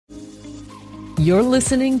You're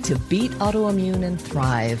listening to Beat Autoimmune and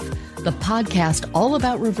Thrive, the podcast all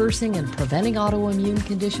about reversing and preventing autoimmune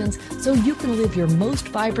conditions so you can live your most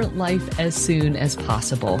vibrant life as soon as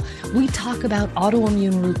possible. We talk about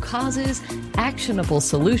autoimmune root causes, actionable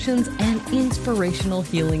solutions, and inspirational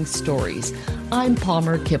healing stories. I'm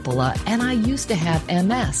Palmer Kippola, and I used to have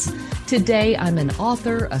MS. Today, I'm an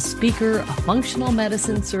author, a speaker, a functional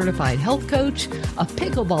medicine certified health coach, a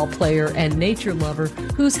pickleball player, and nature lover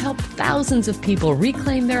who's helped thousands of people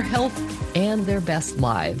reclaim their health and their best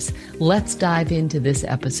lives. Let's dive into this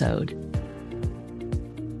episode.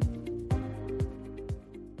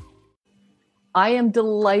 I am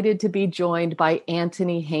delighted to be joined by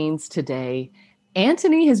Antony Haynes today.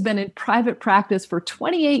 Antony has been in private practice for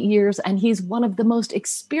 28 years, and he's one of the most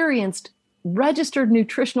experienced registered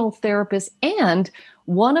nutritional therapists and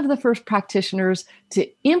one of the first practitioners to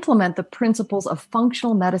implement the principles of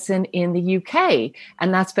functional medicine in the UK.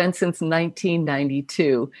 And that's been since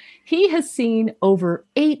 1992. He has seen over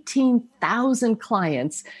 18,000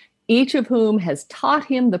 clients, each of whom has taught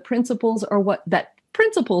him the principles are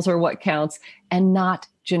what counts and not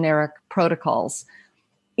generic protocols.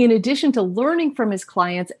 In addition to learning from his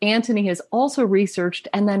clients, Antony has also researched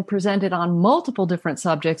and then presented on multiple different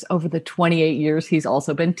subjects over the 28 years he's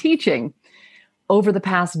also been teaching. Over the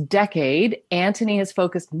past decade, Antony has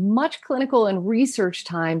focused much clinical and research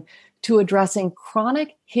time to addressing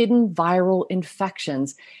chronic hidden viral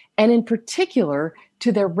infections, and in particular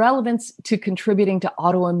to their relevance to contributing to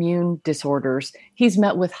autoimmune disorders. He's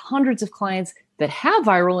met with hundreds of clients that have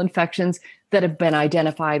viral infections that have been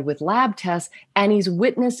identified with lab tests, and he's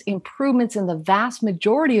witnessed improvements in the vast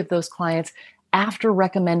majority of those clients after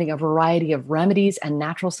recommending a variety of remedies and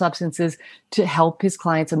natural substances to help his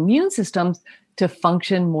clients' immune systems to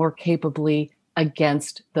function more capably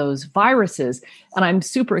against those viruses. And I'm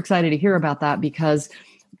super excited to hear about that because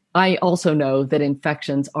I also know that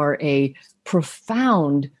infections are a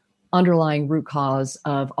profound underlying root cause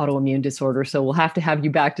of autoimmune disorder. So we'll have to have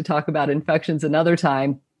you back to talk about infections another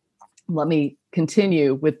time. Let me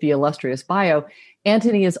continue with the illustrious bio.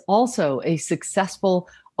 Antony is also a successful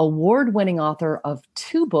award-winning author of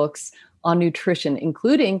 2 books on nutrition,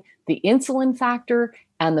 including The Insulin Factor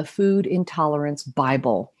and The Food Intolerance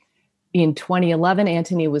Bible. In 2011,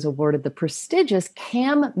 Antony was awarded the prestigious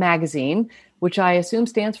CAM magazine, which I assume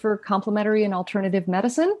stands for Complementary and Alternative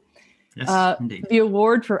Medicine. Yes, indeed. The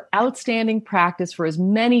award for outstanding practice for his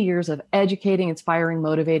many years of educating, inspiring,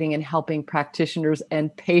 motivating, and helping practitioners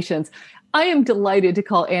and patients. I am delighted to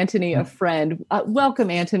call Antony a friend.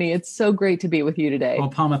 Welcome, Antony. It's so great to be with you today. Well,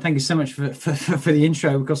 Palmer, thank you so much for the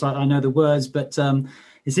intro, because I know the words, but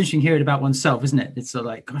it's interesting hearing about oneself, isn't it? It's sort of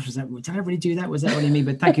like, gosh, did I really do that? Was that what you mean?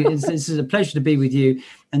 But thank you. This is a pleasure to be with you.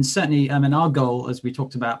 And certainly, our goal, as we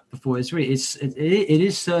talked about before, is really, it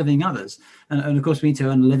is serving others. And of course, we need to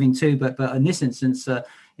earn a living too. But in this instance,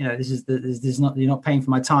 this is not, you're not paying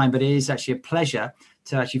for my time, but it is actually a pleasure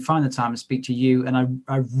to actually find the time to speak to you. And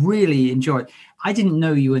I really enjoy it. I didn't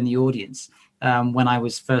know you in the audience when I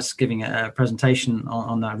was first giving a presentation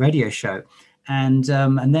on that radio show. And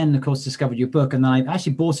then, of course, discovered your book. And then I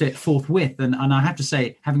actually bought it forthwith. And I have to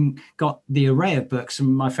say, having got the array of books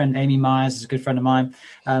from my friend Amy Myers, is a good friend of mine,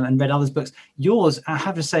 and read others' books, yours, I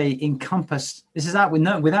have to say, encompassed, this is out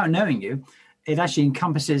without knowing you, it actually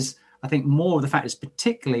encompasses, I think, more of the factors,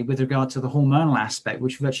 particularly with regard to the hormonal aspect,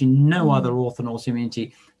 which virtually no other author on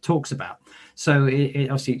autoimmunity talks about. So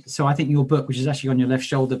so I think your book, which is actually on your left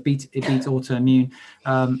shoulder, Beat Autoimmune,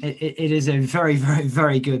 it is a very, very,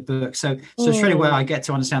 very good book. So straight away, I get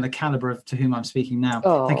to understand the caliber to whom I'm speaking now.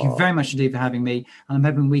 Oh. Thank you very much indeed for having me. And I'm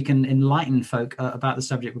hoping we can enlighten folk about the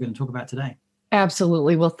subject we're going to talk about today.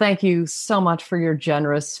 Absolutely. Well, thank you so much for your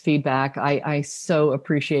generous feedback. I so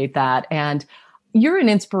appreciate that. And you're an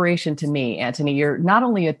inspiration to me, Antony. You're not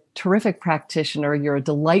only a terrific practitioner, you're a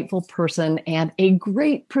delightful person and a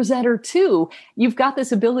great presenter too. You've got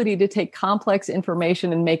this ability to take complex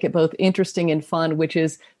information and make it both interesting and fun, which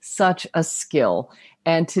is such a skill.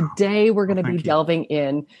 And today we're going to be delving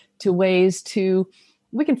in to ways to,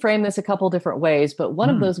 we can frame this a couple different ways, but one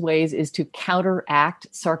of those ways is to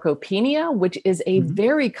counteract sarcopenia, which is a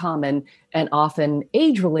very common and often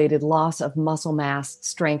age-related loss of muscle mass,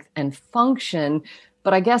 strength, and function.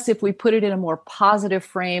 But I guess if we put it in a more positive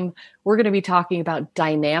frame, we're going to be talking about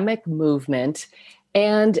dynamic movement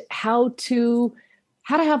and how to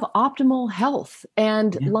have optimal health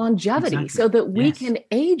and longevity so that we can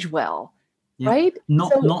age well. Yeah. Right?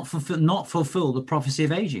 Not fulfill the prophecy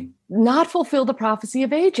of aging. Not fulfill the prophecy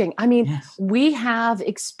of aging. I mean, we have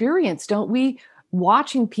experience, don't we,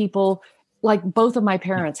 watching people like both of my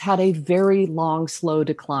parents had a very long, slow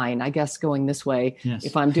decline, I guess, going this way, Yes.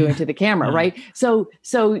 if I'm doing to the camera, Yeah. right?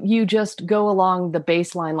 So you just go along the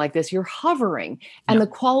baseline like this, you're hovering, and Yeah.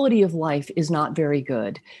 the quality of life is not very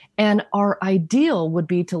good. And our ideal would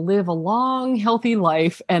be to live a long, healthy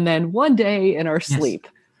life, and then one day in our sleep,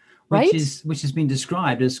 right? Which has been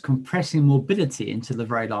described as compressing morbidity into the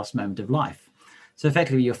very last moment of life. So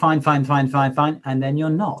effectively, you're fine, and then you're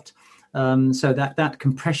not. So that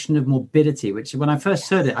compression of morbidity, which when I first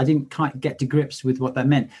heard it, I didn't quite get to grips with what that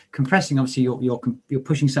meant. Compressing, obviously, you're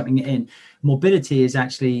pushing something in. Morbidity is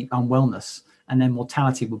actually unwellness, and then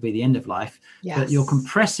mortality will be the end of life. Yes. But you're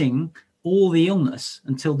compressing all the illness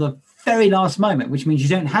until the very last moment, which means you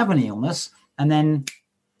don't have any illness, and then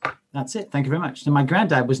that's it. Thank you very much. So my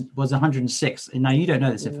granddad was 106, and now you don't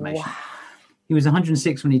know this information. Wow. He was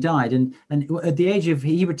 106 when he died, and at the age of,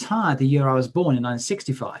 he retired the year I was born in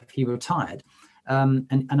 1965. He retired,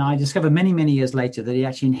 and I discovered many years later that he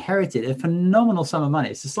actually inherited a phenomenal sum of money.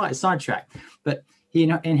 It's a slight sidetrack, but he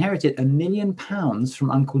inherited £1 million from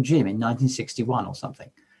Uncle Jim in 1961 or something.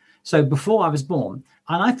 So before I was born,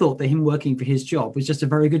 and I thought that him working for his job was just a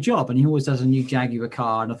very good job, and he always does a new Jaguar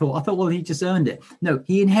car, and I thought, well, he just earned it. No,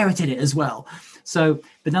 he inherited it as well. So,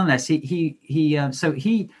 but nonetheless, he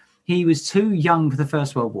was too young for the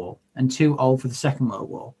First World War and too old for the Second World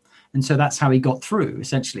War. And so that's how he got through,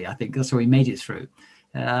 essentially. I think that's how he made it through.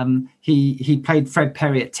 He played Fred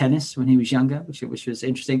Perry at tennis when he was younger, which was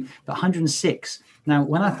interesting, but 106. Now,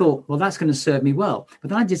 when I thought, well, that's going to serve me well,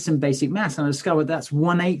 but then I did some basic maths and I discovered that's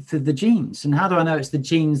 1/8 of the genes. And how do I know it's the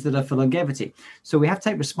genes that are for longevity? So we have to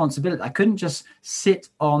take responsibility. I couldn't just sit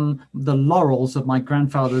on the laurels of my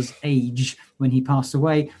grandfather's age when he passed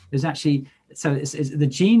away. There's actually... So it's the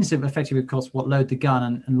genes have effectively, of course, what load the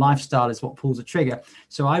gun, and lifestyle is what pulls the trigger.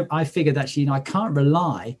 So I figured that I can't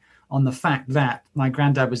rely on the fact that my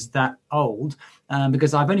granddad was that old,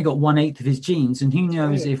 because I've only got 1/8 of his genes, and who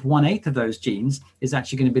knows if 1/8 of those genes is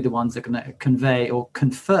actually going to be the ones that are going to convey or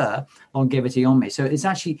confer longevity on me. So it's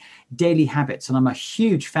actually daily habits, and I'm a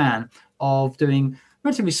huge fan of doing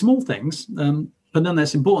relatively small things, but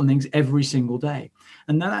nonetheless important things every single day.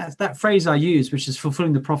 And that phrase I use, which is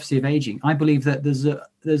fulfilling the prophecy of aging, I believe that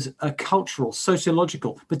there's a cultural,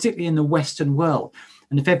 sociological, particularly in the Western world.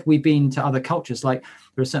 And if ever we've been to other cultures, like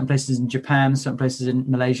there are certain places in Japan, certain places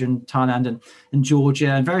in Malaysia and Thailand and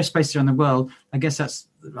Georgia and various places around the world, I guess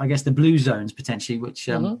the blue zones potentially, which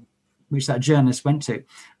that journalist went to.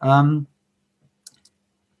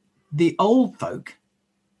 The old folk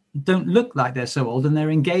don't look like they're so old, and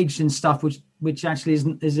they're engaged in stuff which actually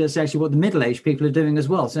is actually what the middle-aged people are doing as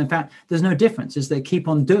well. So in fact, there's no difference as they keep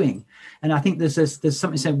on doing. And I think there's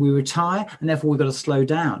something saying we retire and therefore we've got to slow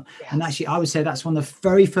down. Yes. And actually, I would say that's one of the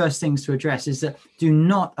very first things to address is that do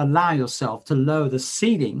not allow yourself to lower the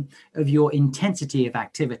ceiling of your intensity of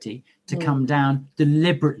activity to come down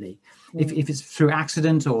deliberately. If it's through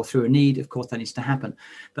accident or through a need, of course, that needs to happen.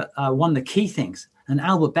 But one of the key things, and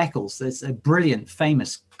Albert Beckles, there's a brilliant,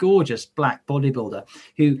 famous, gorgeous black bodybuilder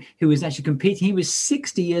who was actually competing. He was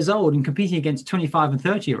 60 years old and competing against 25 and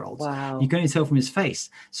 30-year-olds. Wow. You can only tell from his face.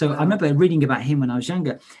 So I remember reading about him when I was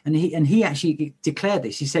younger, and he actually declared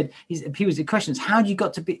this. He said, he was the questions, how do you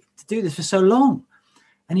got to do this for so long?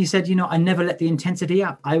 And he said, I never let the intensity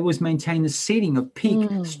up. I always maintained the ceiling of peak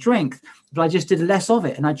strength, but I just did less of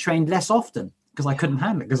it. And I trained less often because I couldn't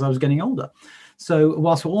handle it because I was getting older. So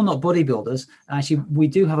whilst we're all not bodybuilders, actually, we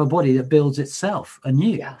do have a body that builds itself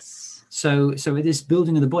anew. Yes. So this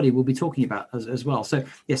building of the body we'll be talking about as well. So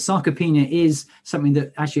yes, sarcopenia is something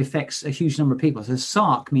that actually affects a huge number of people. So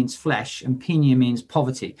sarc means flesh and penia means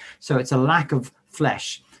poverty. So it's a lack of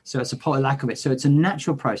flesh. So it's a lack of it. So it's a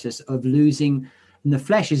natural process of losing. And the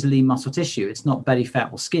flesh is lean muscle tissue. It's not belly fat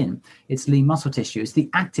or skin. It's lean muscle tissue. It's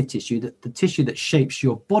the active tissue, the tissue that shapes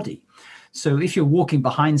your body. So if you're walking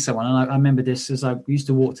behind someone, and I remember this as I used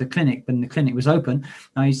to walk to clinic when the clinic was open.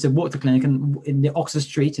 I used to walk to clinic in the Oxford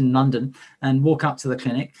Street in London and walk up to the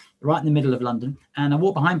clinic right in the middle of London. And I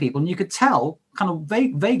walk behind people, and you could tell kind of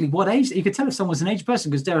vaguely what age. You could tell if someone was an aged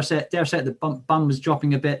person because dare I say the bum was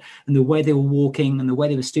dropping a bit, and the way they were walking and the way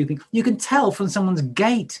they were stooping. You can tell from someone's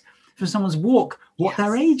gait, from someone's walk, what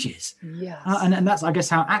their age is. Yes. And that's, I guess,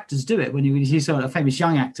 how actors do it. When you see a famous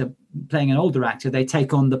young actor playing an older actor, they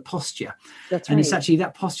take on the posture. That's right. And it's actually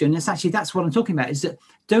that posture. And that's what I'm talking about, is that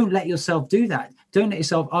don't let yourself do that. Don't let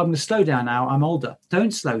yourself, I'm going to slow down now, I'm older.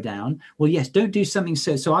 Don't slow down. Well, yes, don't do something.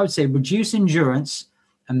 So I would say reduce endurance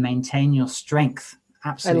and maintain your strength.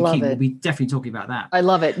 Absolutely key. We'll be definitely talking about that. I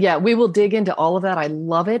love it. Yeah, we will dig into all of that. I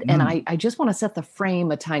love it. And I just want to set the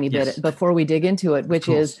frame a tiny bit before we dig into it, which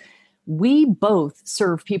is we both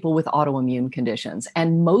serve people with autoimmune conditions.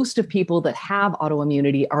 And most of people that have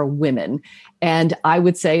autoimmunity are women. And I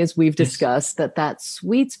would say, as we've discussed, that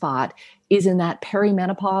sweet spot is in that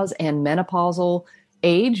perimenopause and menopausal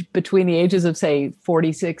age between the ages of, say,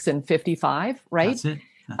 46 and 55, right? That's it.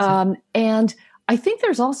 That's it. And I think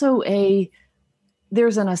there's also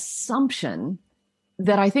there's an assumption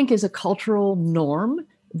that I think is a cultural norm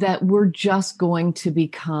that we're just going to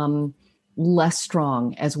become less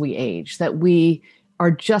strong as we age, that we are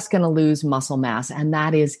just going to lose muscle mass, and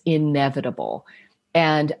that is inevitable.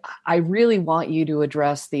 And I really want you to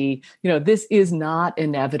address this is not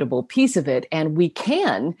inevitable piece of it. And we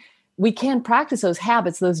can practice those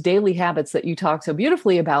habits, those daily habits that you talk so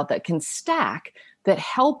beautifully about, that can stack, that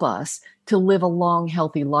help us to live a long,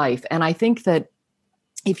 healthy life. And I think that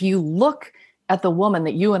if you look at the woman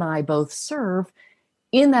that you and I both serve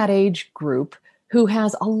in that age group, who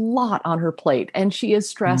has a lot on her plate, and she is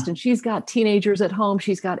stressed, and she's got teenagers at home,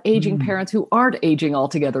 she's got aging parents who aren't aging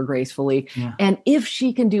altogether gracefully. Yeah. And if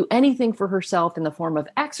she can do anything for herself in the form of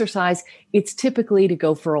exercise, it's typically to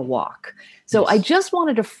go for a walk. So I just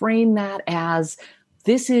wanted to frame that as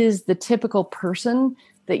this is the typical person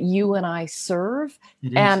that you and I serve.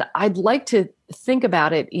 And I'd like to think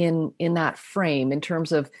about it in that frame, in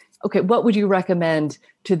terms of, okay, what would you recommend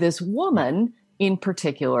to this woman in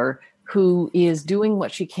particular who is doing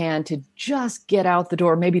what she can to just get out the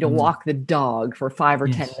door, maybe to walk the dog for 5 or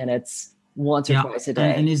 10 minutes once or twice a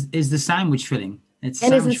day? And is the sandwich filling? It's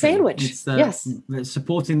sandwich. It's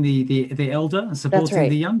supporting the elder and supporting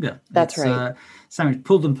the younger. That's right. Sandwich,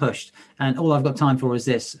 pulled and pushed, and all I've got time for is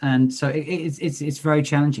this. And so it's very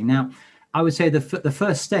challenging. Now, I would say the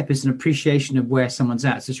first step is an appreciation of where someone's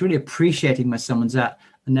at. So it's really appreciating where someone's at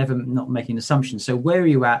and never not making assumptions. So where are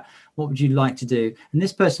you at? What would you like to do? And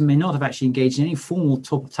this person may not have actually engaged in any formal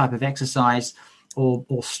type of exercise or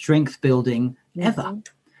strength building ever.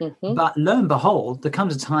 Mm-hmm. But lo and behold, there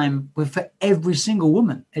comes a time where for every single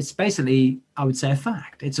woman, it's basically, I would say, a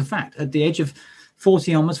fact. It's a fact. At the age of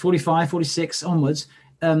 40 onwards, 45, 46 onwards,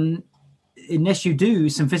 unless you do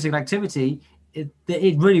some physical activity,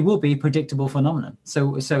 it really will be a predictable phenomenon.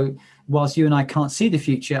 So whilst you and I can't see the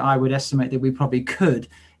future, I would estimate that we probably could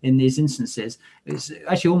in these instances. It's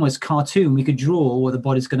actually almost cartoon. We could draw what the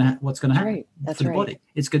body's going to, what's going to happen for the body.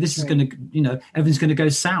 It's good. This is going to, everything's going to go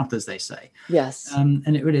south, as they say. Yes.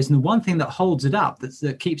 And it really is. And the one thing that holds it up,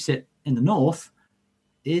 that keeps it in the north,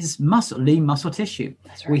 is lean muscle tissue.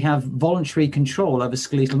 That's right. We have voluntary control over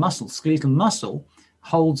skeletal muscle. Skeletal muscle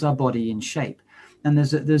holds our body in shape. And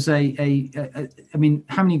I mean,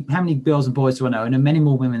 how many girls and boys do I know? I know many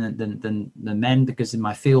more women than men, because in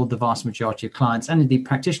my field, the vast majority of clients and indeed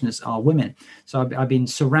practitioners are women. So I've been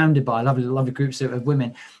surrounded by lovely groups of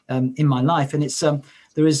women in my life. And it's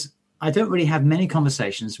I don't really have many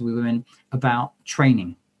conversations with women about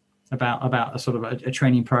training, about a sort of a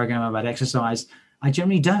training program, about exercise. I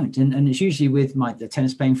generally don't. And it's usually with a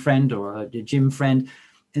tennis playing friend or a gym friend.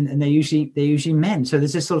 And they're usually men. So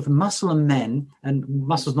there's this sort of muscle and men, and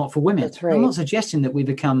muscle's not for women. That's right. I'm not suggesting that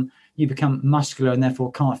you become muscular and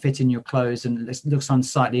therefore can't fit in your clothes and it looks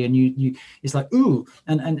unsightly and you it's like, ooh.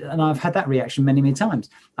 And I've had that reaction many, many times.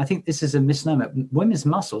 I think this is a misnomer. Women's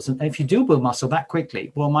muscles, and if you do build muscle that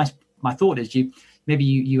quickly, well, my thought is maybe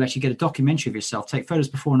you actually get a documentary of yourself, take photos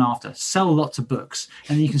before and after, sell lots of books,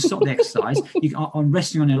 and then you can stop the exercise. You are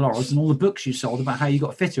resting on your laurels and all the books you sold about how you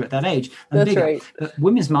got fitter at that age and That's bigger. Right. But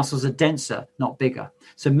women's muscles are denser, not bigger.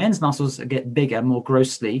 So men's muscles get bigger, more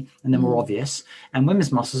grossly, and they're more obvious, and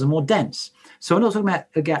women's muscles are more dense. So I'm not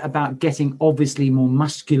talking about getting obviously more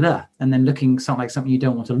muscular and then looking like something you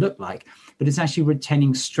don't want to look like, but it's actually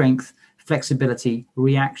retaining strength, flexibility,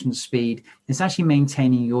 reaction speed. It's actually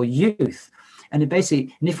maintaining your youth. And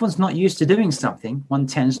if one's not used to doing something, one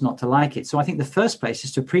tends not to like it. So I think the first place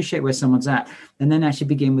is to appreciate where someone's at, and then actually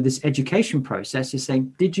begin with this education process, is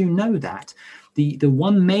saying, did you know that the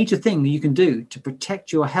one major thing that you can do to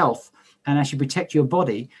protect your health and actually protect your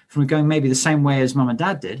body from going maybe the same way as mum and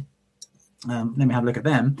dad did, let me have a look at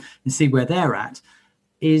them and see where they're at,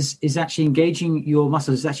 is actually engaging your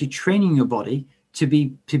muscles, is actually training your body to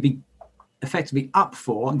be effectively up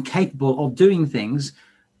for and capable of doing things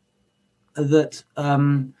that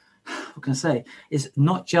what can I say, is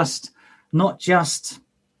not just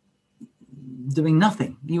doing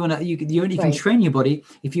nothing. You can train your body.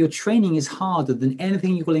 If your training is harder than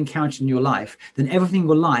anything you will encounter in your life, then everything in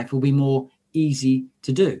your life will be more easy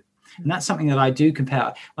to do. And that's something that I do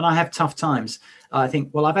compare. When I have tough times, I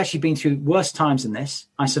think, well, I've actually been through worse times than this.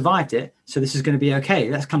 I survived it, so this is going to be okay.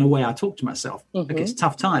 That's kind of the way I talk to myself. Okay, it's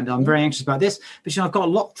tough times. I'm very anxious about this, but I've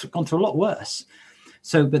gone through a lot worse.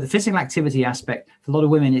 So, but the physical activity aspect for a lot of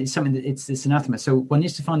women, it's something that it's anathema. So one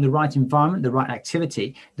needs to find the right environment, the right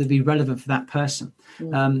activity that be relevant for that person.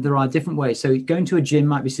 There are different ways. So going to a gym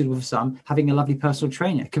might be suitable for some. Having a lovely personal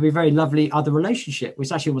trainer could be a very lovely other relationship, which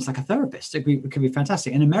is actually almost like a therapist. It could be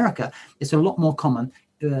fantastic. In America, it's a lot more common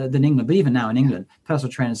than England, but even now in England,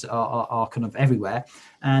 personal trainers are kind of everywhere,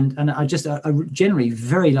 and are just are generally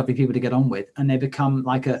very lovely people to get on with, and they become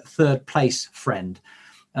like a third place friend,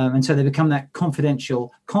 and so they become that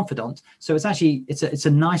confidential confidant. So it's actually it's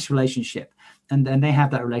a nice relationship, and they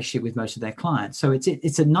have that relationship with most of their clients. So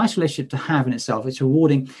it's a nice relationship to have in itself. It's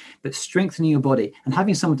rewarding, but strengthening your body and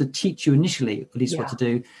having someone to teach you initially at least what to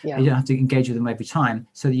do. You don't have to engage with them every time,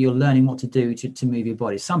 so that you're learning what to do to move your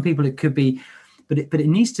body. Some people it could be. But it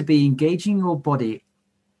needs to be engaging your body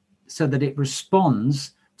so that it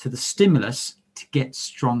responds to the stimulus to get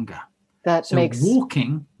stronger. That makes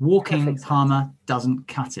walking, Palmer, doesn't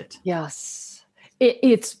cut it. Yes.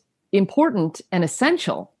 It's important and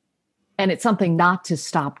essential, and it's something not to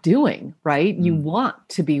stop doing, right? You want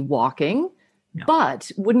to be walking,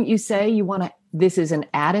 but wouldn't you say this is an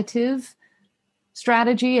additive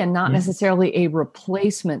strategy and not necessarily a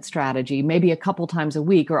replacement strategy, maybe a couple times a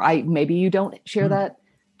week, or maybe you don't share that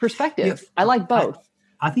perspective. I like both.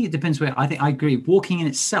 I think it depends where. I think I agree. Walking in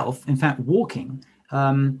itself, in fact, walking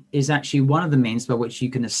is actually one of the means by which you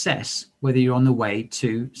can assess whether you're on the way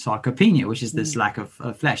to sarcopenia, which is this lack of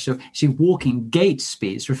flesh. So actually walking gait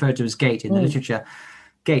speed, it's referred to as gait in the literature.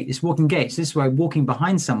 Gait, it's walking gaits. This is why walking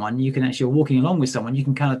behind someone, you can actually, walking along with someone, you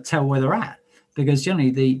can kind of tell where they're at. Because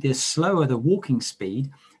generally, the slower the walking speed,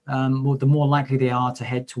 the more likely they are to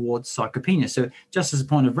head towards sarcopenia. So just as a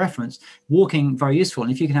point of reference, walking, very useful.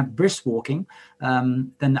 And if you can have brisk walking,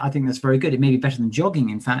 then I think that's very good. It may be better than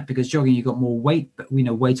jogging, in fact, because jogging, you've got more weight, but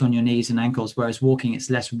weight on your knees and ankles, whereas walking, it's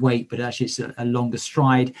less weight, but actually it's a longer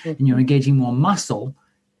stride, and you're engaging more muscle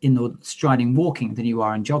in the striding walking than you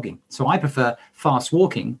are in jogging. So I prefer fast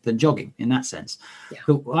walking than jogging in that sense.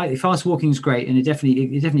 But fast walking is great, and it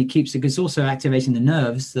definitely keeps it, because it's also activating the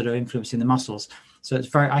nerves that are influencing the muscles. So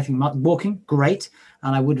it's I think walking, great.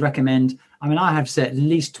 And I would recommend, I have said at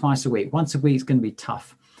least twice a week. Once a week is going to be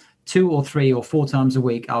tough. 2 or 3 or 4 times a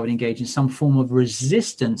week, I would engage in some form of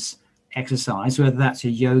resistance exercise, whether that's a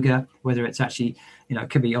yoga, whether it's actually, it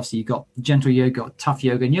could be, obviously you've got gentle yoga, tough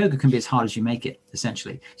yoga, and yoga can be as hard as you make it,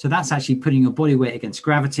 essentially. So that's actually putting your body weight against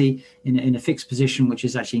gravity in a fixed position, which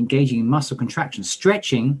is actually engaging in muscle contraction.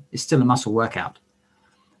 Stretching is still a muscle workout.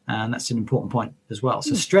 And that's an important point as well.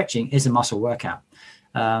 So stretching is a muscle workout,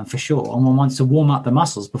 for sure. And one wants to warm up the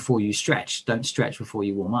muscles before you stretch. Don't stretch before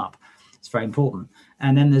you warm up. It's very important.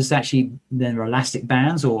 And then there are elastic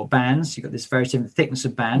bands or bands. You've got this very different thickness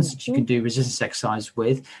of bands that you can do resistance exercise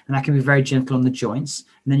with, and that can be very gentle on the joints.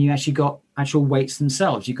 And then you actually got actual weights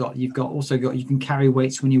themselves. You can carry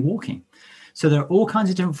weights when you're walking. So there are all kinds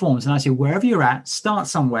of different forms. And I say, wherever you're at, start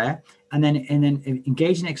somewhere, and then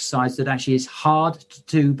engage in exercise that actually is hard to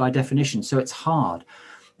do by definition. So it's hard.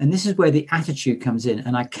 And this is where the attitude comes in.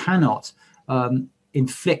 And I cannot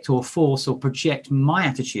inflict or force or project my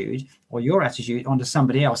attitude or your attitude onto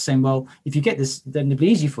somebody else, saying, well, if you get this, then it'll be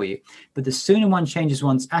easy for you. But the sooner one changes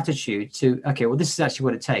one's attitude to, okay, well, this is actually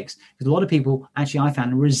what it takes. Because a lot of people actually, I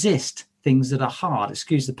found, resist things that are hard.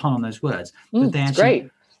 Excuse the pun on those words. But they actually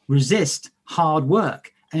resist hard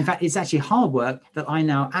work. And in fact, it's actually hard work that I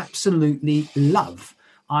now absolutely love.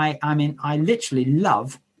 I literally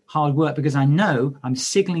love hard work, because I know I'm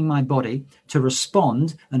signaling my body to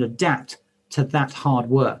respond and adapt to that hard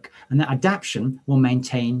work, and that adaptation will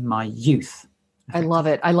maintain my youth. I love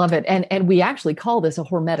it. And we actually call this a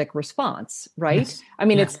hormetic response, right? Yes.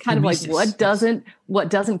 It's kind of like what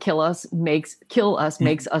doesn't kill us makes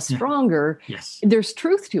us stronger. Yes. There's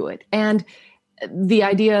truth to it. And the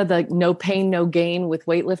idea that no pain, no gain with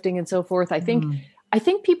weightlifting and so forth, I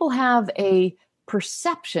think people have a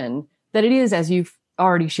perception that it is, as you've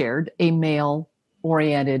already shared, a male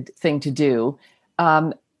oriented thing to do.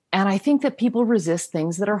 And I think that people resist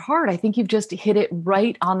things that are hard. I think you've just hit it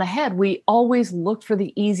right on the head. We always look for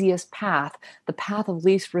the easiest path, the path of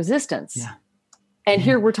least resistance. Yeah. And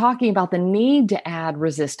here we're talking about the need to add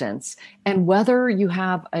resistance, and whether you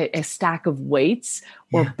have a stack of weights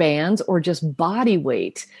or bands or just body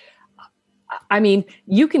weight.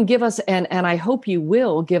 You can give us, and I hope you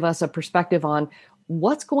will give us, a perspective on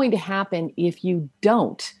what's going to happen if you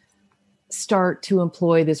don't start to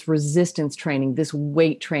employ this resistance training, this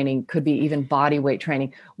weight training, could be even body weight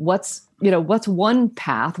training. What's one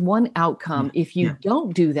path, one outcome if you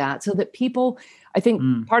don't do that, so that people, I think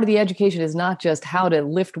part of the education is not just how to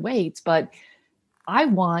lift weights, but I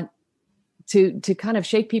want to kind of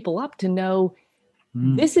shake people up to know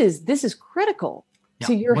this is critical.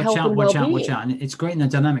 to your health and well-being. Watch out. And it's great in the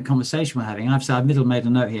dynamic conversation we're having. I've made a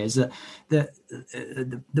note here, is that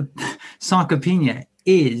the sarcopenia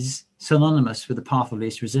is synonymous with the path of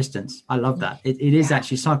least resistance. I love that. It is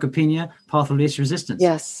actually sarcopenia, path of least resistance.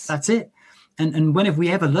 Yes. That's it. And when have we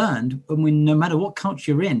ever learned, no matter what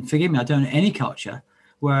culture you're in, forgive me, I don't know any culture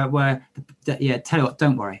where tell you what,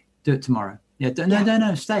 don't worry, do it tomorrow.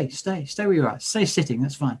 No, stay where you're at. Stay sitting,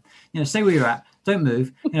 that's fine. Stay where you're at. Don't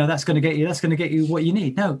move. That's going to get you what you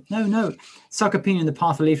need. No. Sarcopenia and the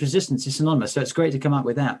path of least resistance is synonymous. So it's great to come up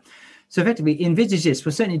with that. So effectively, envisage this.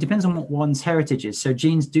 Well, certainly it depends on what one's heritage is. So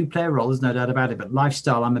genes do play a role, there's no doubt about it. But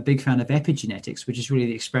lifestyle, I'm a big fan of epigenetics, which is really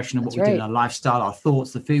the expression of what we do in our lifestyle, our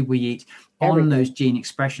thoughts, the food we eat, on those gene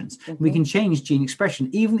expressions. Mm-hmm. We can change gene expression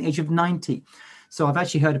even at the age of 90. So I've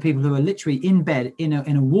actually heard of people who are literally in bed in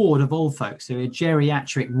a ward of old folks, so a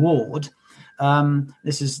geriatric ward.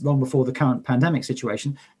 This is long before the current pandemic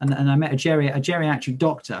situation. And I met a geriatric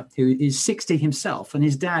doctor who is 60 himself, and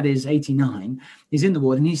his dad is 89. He's in the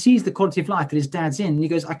ward, and he sees the quality of life that his dad's in. And he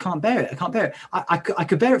goes, I can't bear it. I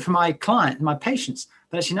could bear it for my client, my patients.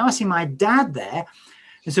 But actually now I see my dad there.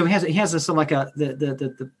 And so he has a sort of like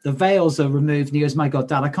the veils are removed, and he goes, my God,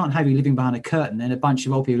 Dad, I can't have you living behind a curtain and a bunch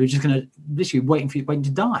of old people who are just going to literally waiting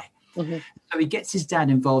to die. Mm-hmm. So he gets his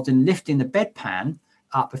dad involved in lifting the bedpan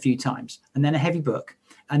up a few times, and then a heavy book,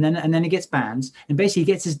 and then he gets bands, and basically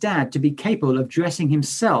he gets his dad to be capable of dressing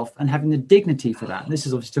himself and having the dignity for that. And this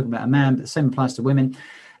is obviously talking about a man, but the same applies to women.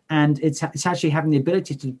 And it's actually having the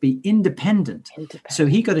ability to be independent. So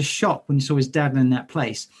he got a shock when he saw his dad in that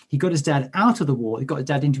place. He got his dad out of the ward. He got his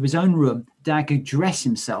dad into his own room. Dad could dress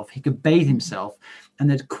himself. He could bathe himself.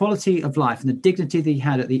 And the quality of life and the dignity that he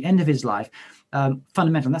had at the end of his life,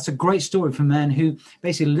 fundamental. And that's a great story for a man who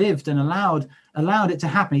basically lived and allowed it to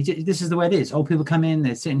happen. This is the way it is. Old people come in,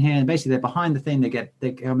 they're sitting here, and basically they're behind the thing.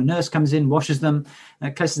 A nurse comes in, washes them,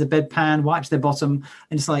 closes the bedpan, wipes their bottom,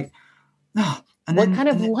 and it's like, what kind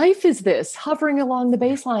of life is this? Hovering along the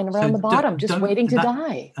baseline around the bottom, just waiting to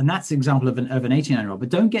die. And that's an example of an 89-year-old. But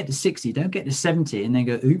don't get to 60, don't get to 70, and then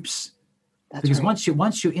go, oops. Because once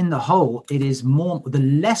you're in the hole, it is more. The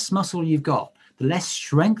less muscle you've got, the less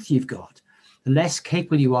strength you've got, the less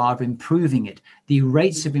capable you are of improving it. The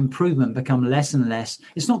rates of improvement become less and less.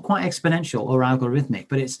 It's not quite exponential or algorithmic,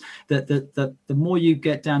 but it's the more you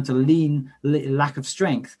get down to lean, lack of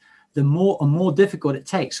strength, the more difficult it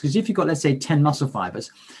takes. Because if you've got, let's say, 10 muscle fibers,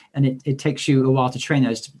 and it takes you a while to train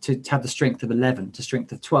those to have the strength of 11, to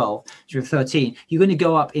strength of 12, to 13, you're going to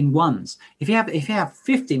go up in ones. If you have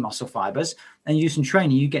 50 muscle fibers and you do some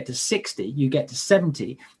training, you get to 60, you get to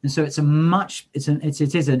 70. And so it is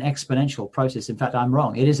an exponential process. In fact, I'm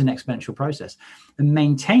wrong. It is an exponential process. And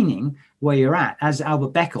maintaining where you're at, as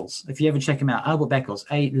Albert Beckles, if you ever check him out, Albert Beckles,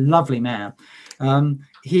 a lovely man,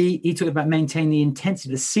 he talked about maintaining the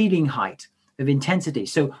intensity, the ceiling height of intensity.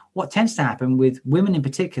 So what tends to happen with women in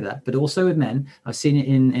particular, but also with men, I've seen it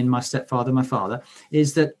in my stepfather, my father,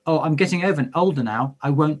 is that, I'm getting older now,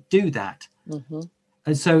 I won't do that. Mm-hmm.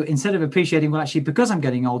 And so instead of appreciating, well, actually, because I'm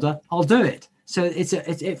getting older, I'll do it. So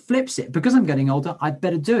it flips it. Because I'm getting older, I'd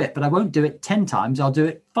better do it, but I won't do it 10 times. I'll do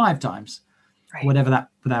it 5 times, right. whatever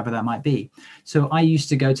that might be. So I used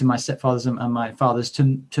to go to my stepfathers and my fathers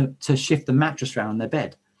to shift the mattress around on their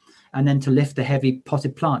bed, and then to lift the heavy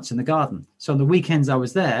potted plants in the garden. So on the weekends I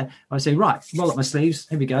was there, I would say, right, roll up my sleeves,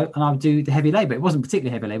 here we go. And I would do the heavy labor. It wasn't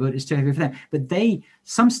particularly heavy labor, it's too heavy for them. But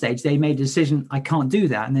some stage they made a decision, I can't do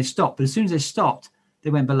that. And they stopped. But as soon as they stopped, they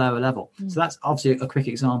went below a level. So that's obviously a quick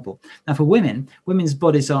example. Now for women's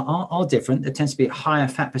bodies are different. There tends to be a higher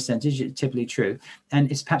fat percentage, it's typically true. And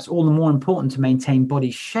it's perhaps all the more important to maintain body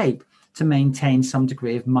shape, to maintain some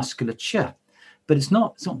degree of musculature. But it's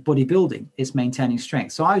not bodybuilding, it's maintaining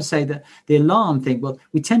strength. So I would say that the alarm thing, well,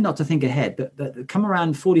 we tend not to think ahead, but come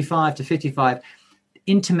around 45 to 55,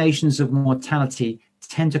 intimations of mortality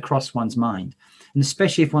tend to cross one's mind. And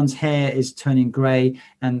especially if one's hair is turning gray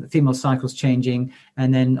and the female cycle's changing,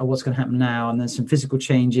 and then what's going to happen now, and then some physical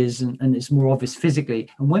changes, and it's more obvious physically.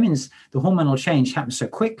 And the hormonal change happens so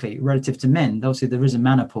quickly relative to men. Obviously, there is a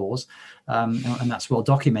menopause, and that's well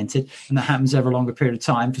documented, and that happens over a longer period of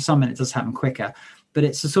time. For some men, it does happen quicker. But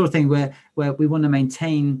it's the sort of thing where we want to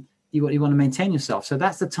maintain, you want to maintain yourself. So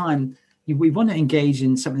that's the time we want to engage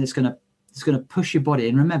in something that's going to push your body.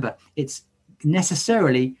 And remember, it's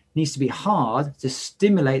necessarily needs to be hard to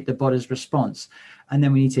stimulate the body's response. And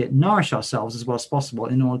then we need to nourish ourselves as well as possible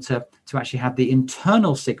in order to actually have the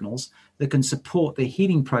internal signals that can support the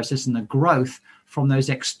healing process and the growth from those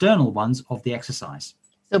external ones of the exercise.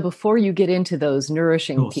 So before you get into those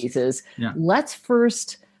nourishing pieces, let's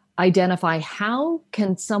first identify, how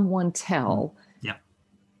can someone tell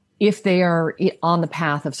if they are on the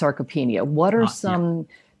path of sarcopenia? What are some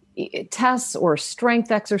tests or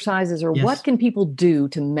strength exercises, or what can people do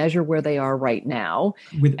to measure where they are right now?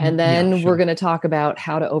 And then we're going to talk about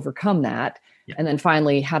how to overcome that. And then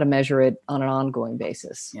finally, how to measure it on an ongoing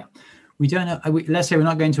basis. Yeah. We don't know. Let's say we're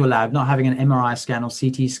not going to a lab, not having an MRI scan or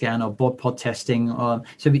CT scan or bod testing, or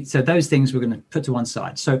so those things we're going to put to one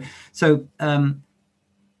side. So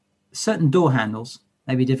certain door handles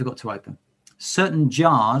may be difficult to open. Certain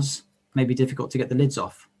jars may be difficult to get the lids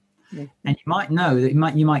off. Mm-hmm. And you might know that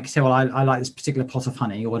you might say, well, I like this particular pot of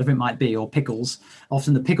honey, or whatever it might be, or pickles.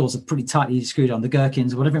 Often the pickles are pretty tightly screwed on, the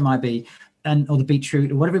gherkins, or whatever it might be, or the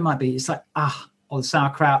beetroot, or whatever it might be. It's like or the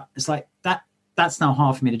sauerkraut. It's like that. That's now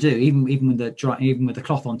hard for me to do, even with the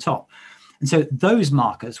cloth on top. And so those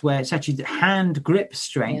markers where it's actually the hand grip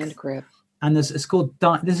strength, and it's called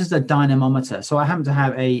this is a dynamometer. So I happen to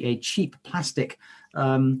have a cheap plastic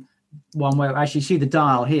one where I actually see the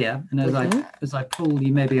dial here, and as I pull,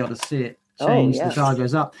 you may be able to see it change. The dial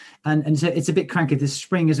goes up, and so it's a bit cranky. This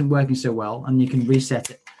spring isn't working so well, and you can reset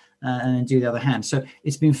it. And then do the other hand. So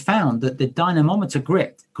it's been found that the dynamometer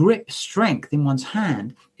grip strength in one's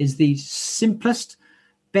hand is the simplest,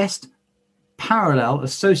 best parallel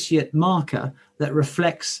associate marker that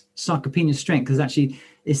reflects sarcopenia strength, because actually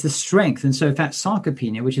it's the strength. And so in fact,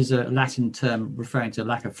 sarcopenia, which is a Latin term referring to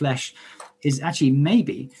lack of flesh, is actually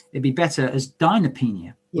maybe it'd be better as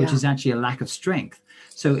dynapenia, which is actually a lack of strength.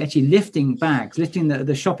 So actually lifting bags, lifting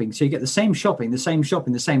the shopping. So you get the same shopping,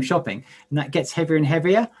 and that gets heavier and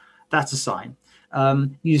heavier. That's a sign.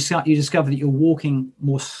 You discover that you're walking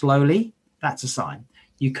more slowly. That's a sign.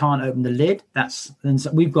 You can't open the lid.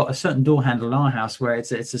 We've got a certain door handle in our house where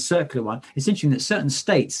it's a circular one. It's interesting that certain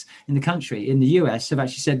states in the country, in the US, have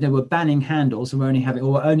actually said, no, we're banning handles, and we're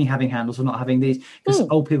only having handles, or not having these, because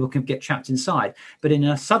old people can get trapped inside. But in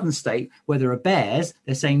a southern state where there are bears,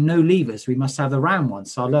 they're saying no levers. We must have the round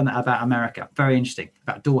ones. So I learned that about America. Very interesting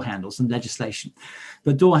about door handles and legislation.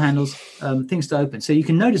 But door handles, things to open. So you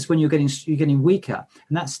can notice when you're getting weaker,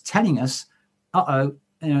 and that's telling us,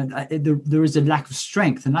 there is a lack of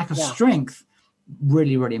strength, and lack of strength,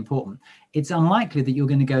 really, really important. It's unlikely that you're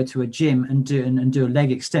going to go to a gym and do a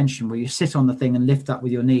leg extension where you sit on the thing and lift up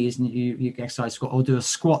with your knees and you exercise squat, or do a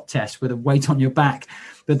squat test with a weight on your back.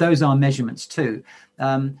 But those are measurements too.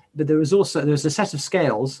 But there's a set of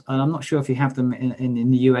scales, and I'm not sure if you have them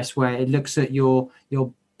in the US, where it looks at your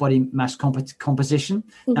body mass composition.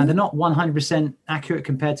 Mm-hmm. Now they're not 100% accurate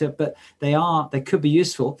compared to, but they could be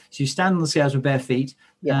useful. So you stand on the scales with bare feet,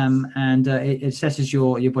 and it assesses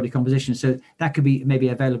your body composition. So that could be maybe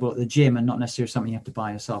available at the gym, and not necessarily something you have to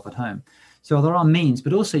buy yourself at home. So there are means,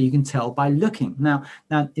 but also you can tell by looking. Now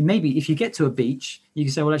it may be, if you get to a beach, you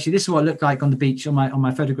can say, well, actually, this is what it looked like on the beach on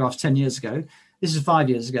my photographs 10 years ago. This is 5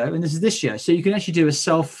 years ago, and this is this year. So you can actually do a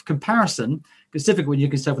self comparison. It's difficult when you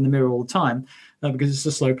look at yourself in the mirror all the time, because it's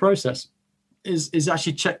a slow process. Is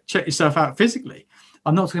actually check yourself out physically.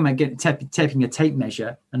 I'm not talking about taping a tape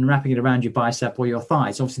measure and wrapping it around your bicep or your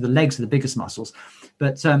thighs. Obviously, the legs are the biggest muscles,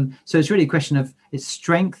 but so it's really a question of its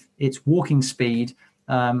strength, its walking speed,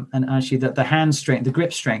 and actually the hand strength, the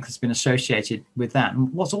grip strength has been associated with that.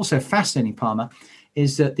 And what's also fascinating, Palmer,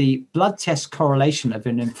 is that the blood test correlation of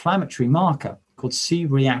an inflammatory marker called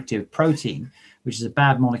C-reactive protein, which is a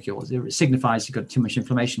bad molecule, it signifies you've got too much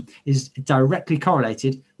inflammation, is directly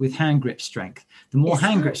correlated with hand grip strength. The more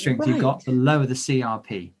hand grip strength you've got, the lower the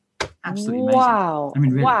CRP. Absolutely amazing. Wow. I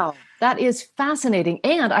mean, really. Wow. That is fascinating.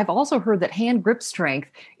 And I've also heard that hand grip strength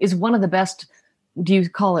is one of the best, do you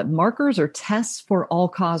call it markers or tests for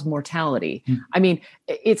all-cause mortality? I mean,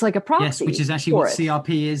 it's like a proxy. Yes, which is actually what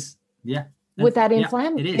CRP is. Yeah. With that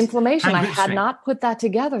inflammation, I had not put that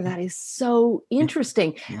together. That is so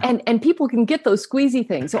interesting. Yeah. And people can get those squeezy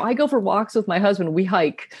things. So I go for walks with my husband. We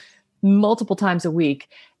hike multiple times a week,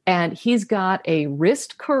 and he's got a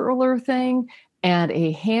wrist curler thing and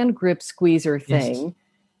a hand grip squeezer thing,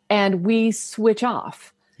 and we switch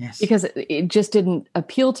off. Yes. Because it just didn't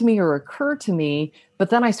appeal to me or occur to me. But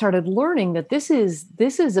then I started learning that this is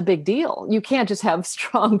a big deal. You can't just have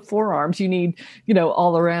strong forearms. You need,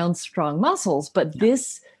 all around strong muscles. But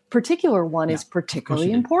this particular one is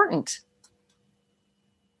particularly important.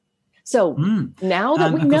 So now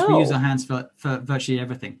that we know, we use our hands for virtually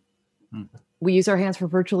everything. We use our hands for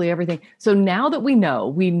virtually everything. So now that we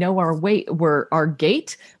know our weight, our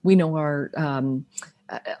gait, we know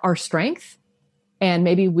our strength. And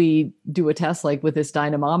maybe we do a test like with this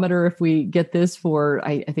dynamometer, if we get this for,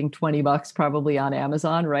 I think, $20 probably on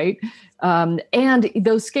Amazon, right? And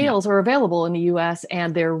those scales are available in the US,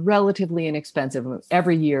 and they're relatively inexpensive.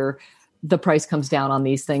 Every year, the price comes down on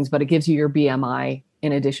these things, but it gives you your BMI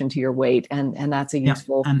in addition to your weight. And that's a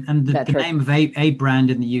useful and the name of a brand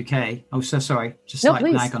in the UK. Oh, so sorry. Just no, like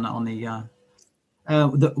please. lag on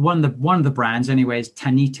the one of the brands anyway is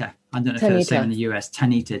Tanita. I don't know if they're the same in the US.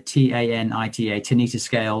 Tanita, Tanita, Tanita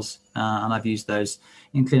scales, and I've used those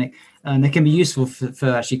in clinic. And they can be useful for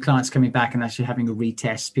actually clients coming back and actually having a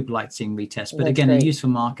retest. People like seeing retests, but again, a useful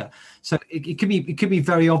marker. So it could be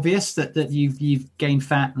very obvious that you've gained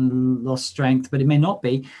fat and lost strength, but it may not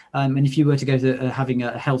be. And if you were to go to having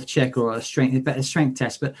a health check or a strength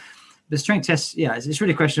test, but the strength test, it's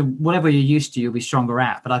really a question of whatever you're used to, you'll be stronger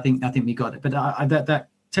at. But I think we got it. But that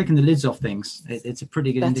taking the lids off things, it's a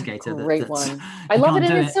pretty good indicator. Great one. I love it,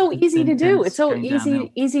 and it's so easy to do. It's so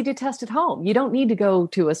easy to test at home. You don't need to go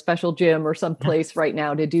to a special gym or some place right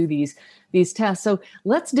now to do these tests. So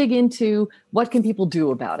let's dig into what can people do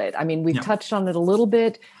about it. I mean, we've touched on it a little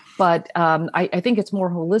bit, but I think it's more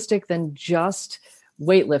holistic than just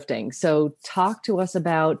weightlifting. So talk to us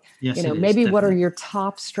about, maybe what are your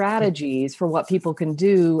top strategies for what people can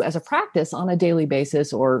do as a practice on a daily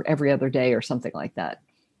basis or every other day or something like that.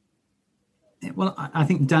 Well, I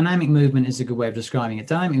think dynamic movement is a good way of describing it.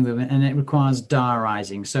 Dynamic movement, and it requires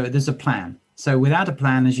diarizing. So there's a plan. So without a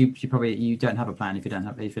plan, as you don't have a plan if you don't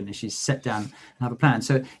have a fitness, you sit down and have a plan.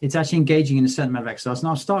 So it's actually engaging in a certain amount of exercise. And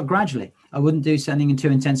I'll start gradually. I wouldn't do something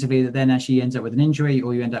too intensively that then actually ends up with an injury,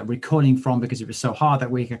 or you end up recoiling from because it was so hard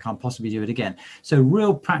that week I can't possibly do it again. So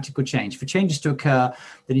real practical change. For changes to occur,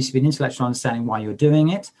 there needs to be an intellectual understanding why you're doing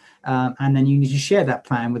it. And then you need to share that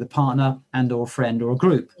plan with a partner and or a friend or a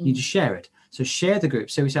group. You need to share it. So share the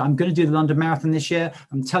group. So we say, I'm going to do the London Marathon this year.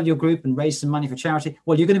 I'm going to tell your group and raise some money for charity.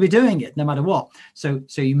 Well, you're going to be doing it no matter what. So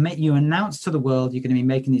you announce to the world you're going to be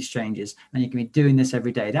making these changes, and you can be doing this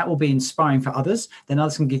every day. That will be inspiring for others. Then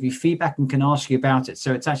others can give you feedback and can ask you about it.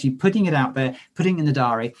 So it's actually putting it out there, putting it in the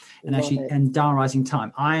diary, and and diarizing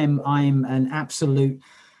time. I am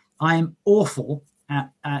awful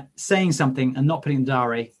at saying something and not putting it in the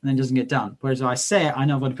diary, and then it doesn't get done. Whereas I say it, I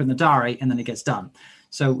know I've got to put it in the diary, and then it gets done.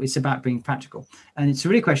 So it's about being practical. And it's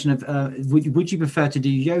really a question of, would you prefer to do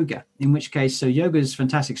yoga? In which case, so yoga is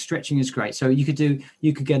fantastic. Stretching is great. So you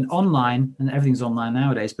could get online, and everything's online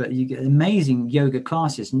nowadays, but you get amazing yoga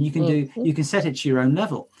classes, and you can set it to your own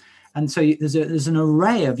level. And so there's an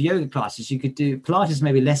array of yoga classes. You could do Pilates,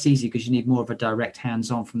 maybe less easy because you need more of a direct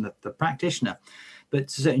hands-on from the practitioner.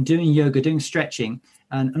 But certainly doing yoga, doing stretching,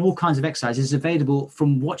 and all kinds of exercises is available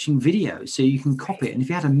from watching videos, so you can copy it. And if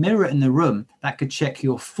you had a mirror in the room, that could check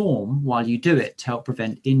your form while you do it to help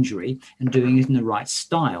prevent injury, and doing it in the right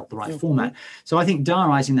style, the right format. So I think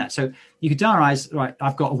diarizing that. So you could diarize, right,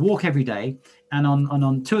 I've got a walk every day, and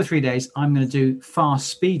on 2 or 3 days, I'm going to do fast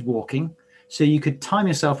speed walking. So you could time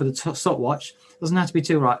yourself with a stopwatch. Doesn't have to be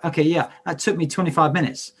too right. Okay, that took me 25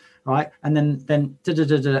 minutes. Right, and then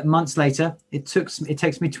months later, it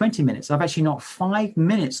takes me 20 minutes. I've actually knocked 5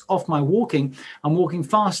 minutes off my walking. I'm walking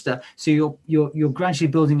faster, so you're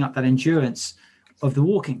gradually building up that endurance of the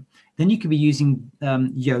walking. Then you could be using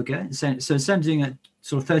yoga. So instead of doing a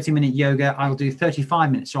sort of 30-minute yoga, I'll do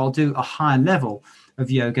 35 minutes, or I'll do a higher level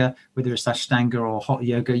of yoga, whether it's Ashtanga or hot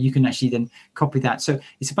yoga. You can actually then copy that. So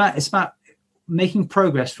it's about making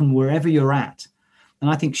progress from wherever you're at. And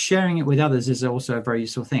I think sharing it with others is also a very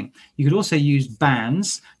useful thing. You could also use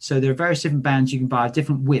bands. So there are various different bands you can buy,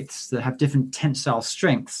 different widths that have different tensile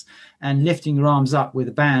strengths. And lifting your arms up with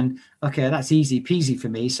a band, okay, that's easy peasy for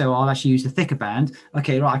me. So I'll actually use the thicker band.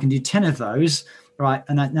 Okay, right, I can do 10 of those, right?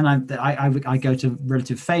 And then I go to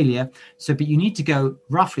relative failure. So, but you need to go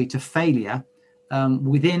roughly to failure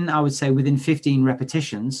within 15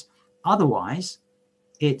 repetitions. Otherwise,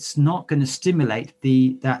 it's not going to stimulate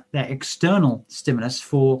that external stimulus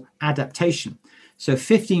for adaptation. So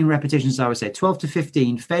 15 repetitions, I would say 12 to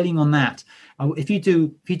 15, failing on that. If you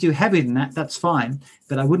do heavier than that, that's fine,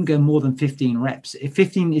 but I wouldn't go more than 15 reps. If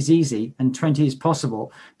 15 is easy and 20 is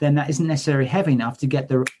possible, then that isn't necessarily heavy enough to get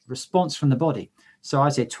the response from the body. So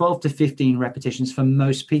I'd say 12 to 15 repetitions for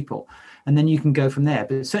most people. And then you can go from there.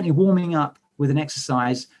 But certainly warming up with an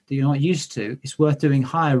exercise that you're not used to, it's worth doing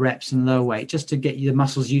higher reps and lower weight just to get your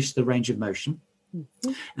muscles used to the range of motion.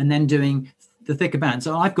 And then doing the thicker bands.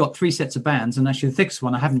 So I've got 3 sets of bands, and actually the thickest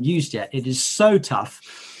one I haven't used yet. It is so tough.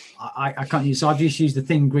 I can't use. So I've just used the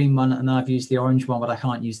thin green one, and I've used the orange one, but I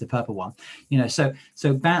can't use the purple one. So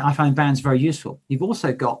I find bands very useful. You've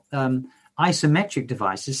also got isometric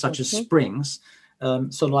devices such as springs.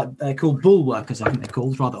 sort of like they're called bull workers, I think they're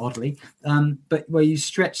called, rather oddly, but where you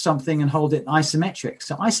stretch something and hold it isometric.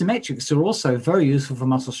 So isometrics are also very useful for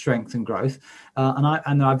muscle strength and growth.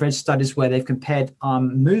 And I've read studies where they've compared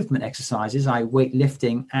movement exercises,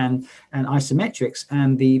 weightlifting and isometrics,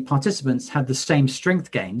 and the participants had the same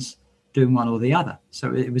strength gains doing one or the other.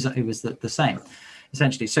 So it was the same,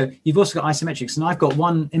 essentially. So you've also got isometrics, and I've got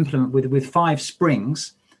one implement with 5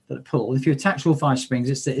 springs that pull. If you attach all 5 springs,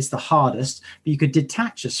 it's the hardest, but you could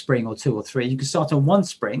detach a spring or 2 or 3. You could start on one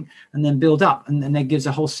spring and then build up, and then that gives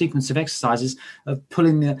a whole sequence of exercises of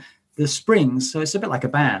pulling the springs. So it's a bit like a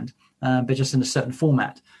band, but just in a certain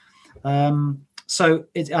format. So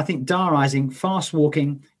I think diarizing, fast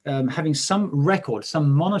walking, having some record,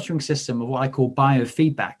 some monitoring system of what I call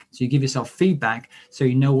biofeedback. So you give yourself feedback so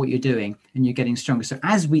you know what you're doing and you're getting stronger. So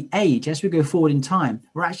as we age, as we go forward in time,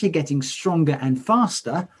 we're actually getting stronger and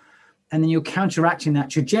faster. And then you're counteracting that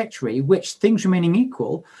trajectory, which, things remaining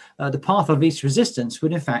equal, the path of least resistance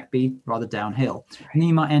would in fact be rather downhill. Right. And then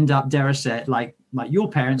you might end up, dare I say, like your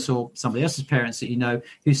parents or somebody else's parents that you know,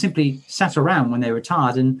 who simply sat around when they were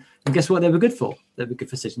retired, and guess what they were good for? They were good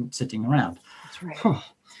for sitting around. That's right.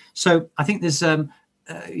 So I think there's,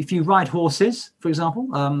 if you ride horses, for example,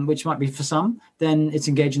 which might be for some, then it's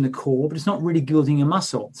engaging the core, but it's not really building a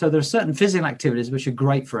muscle. So there are certain physical activities which are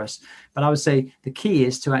great for us. But I would say the key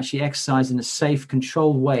is to actually exercise in a safe,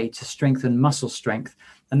 controlled way to strengthen muscle strength.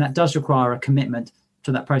 And that does require a commitment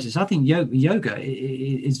to that process. I think yoga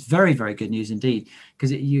is very, very good news indeed,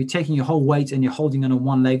 because you're taking your whole weight and you're holding on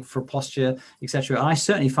one leg for posture, etc. I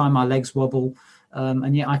certainly find my legs wobble,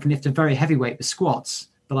 and yet I can lift a very heavy weight with squats.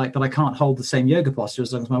 But I can't hold the same yoga posture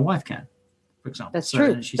as long as my wife can, for example. That's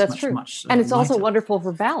true. That's true. And it's also wonderful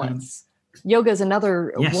for balance. Yoga is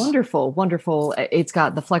another wonderful. It's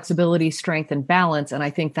got the flexibility, strength, and balance. And I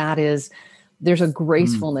think there's a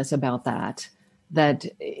gracefulness about that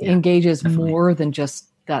engages definitely more than just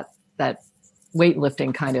that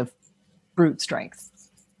weightlifting kind of brute strength.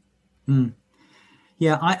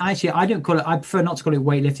 Yeah, I don't call it. I prefer not to call it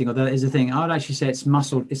weightlifting, although it is a thing. I would actually say it's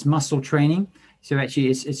muscle training. So actually,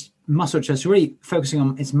 it's muscle. So it's really focusing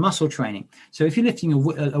on it's muscle training. So if you're lifting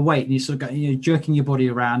a weight and you sort of jerking your body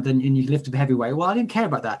around and you lift a heavy weight, well, I don't care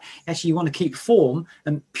about that. Actually, you want to keep form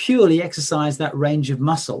and purely exercise that range of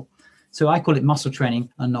muscle. So I call it muscle training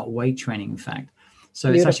and not weight training, in fact. So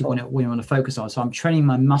Beautiful. It's actually what we want to focus on. So I'm training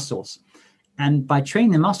my muscles. And by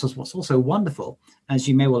training the muscles, what's also wonderful, as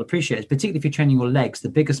you may well appreciate, is particularly if you're training your legs, the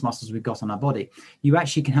biggest muscles we've got on our body, you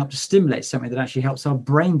actually can help to stimulate something that actually helps our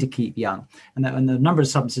brain to keep young. And the number of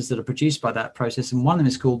substances that are produced by that process, and one of them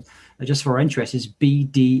is called, just for our interest, is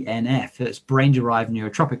BDNF. It's brain-derived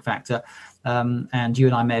neurotropic factor. And you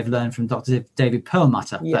and I may have learned from Dr. David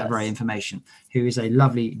Perlmutter that very information, who is a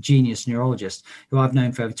lovely genius neurologist who I've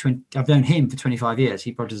known I've known him for 25 years.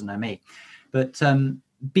 He probably doesn't know me. But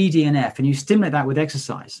BDNF, and you stimulate that with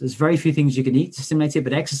exercise. There's very few things you can eat to stimulate it,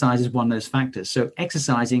 but exercise is one of those factors. So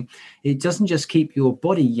exercising, it doesn't just keep your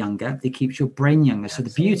body younger, it keeps your brain younger. So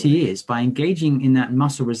the beauty is, by engaging in that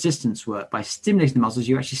muscle resistance work, by stimulating the muscles,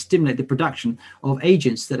 you actually stimulate the production of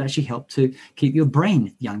agents that actually help to keep your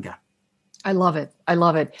brain younger. I love it. I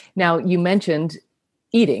love it. Now, you mentioned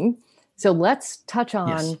eating. So let's touch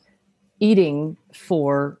on eating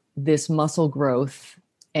for this muscle growth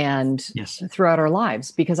and throughout our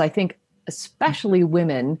lives, because I think especially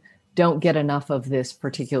women don't get enough of this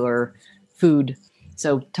particular food.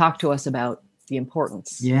 So talk to us about the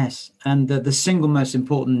importance. Yes. And the single most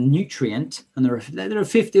important nutrient, and there are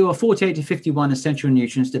 50 or 48 to 51 essential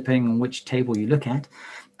nutrients, depending on which table you look at.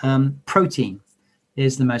 Protein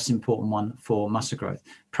is the most important one for muscle growth.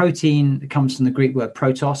 Protein comes from the Greek word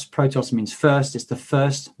protos. Protos means first. It's the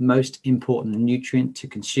first most important nutrient to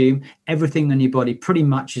consume. Everything in your body pretty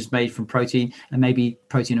much is made from protein, and maybe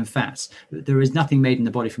protein and fats. There is nothing made in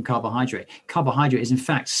the body from carbohydrate. Carbohydrate is, in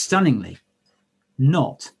fact, stunningly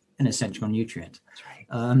not an essential nutrient. That's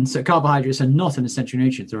right. So carbohydrates are not an essential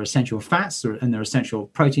nutrient. They're essential fats and they're essential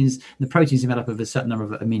proteins. The proteins are made up of a certain number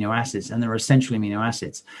of amino acids, and they're essential amino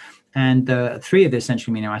acids. And 3 of the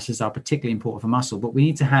essential amino acids are particularly important for muscle, but we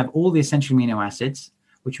need to have all the essential amino acids,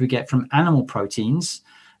 which we get from animal proteins.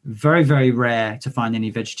 Very, very rare to find any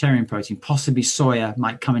vegetarian protein. Possibly soya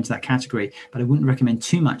might come into that category, but I wouldn't recommend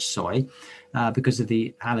too much soy because of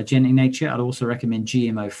the allergenic nature. I'd also recommend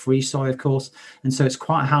GMO-free soy, of course. And so it's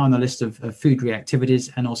quite high on the list of food reactivities,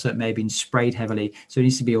 and also it may have been sprayed heavily. So it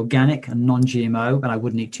needs to be organic and non-GMO, and I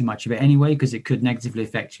wouldn't eat too much of it anyway because it could negatively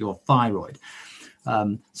affect your thyroid.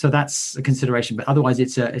 So that's a consideration, but otherwise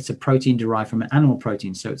it's a protein derived from an animal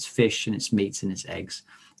protein. So it's fish and it's meats and it's eggs.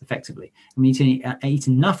 effectively. We need to eat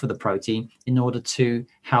enough of the protein in order to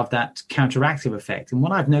have that counteractive effect. And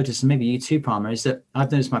what I've noticed, and maybe you too, Palmer, is that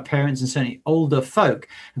I've noticed my parents and certainly older folk,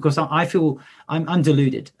 of course, I feel I'm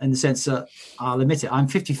deluded in the sense that I'll admit it, I'm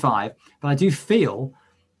 55, but I do feel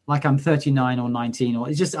like I'm 39 or 19, or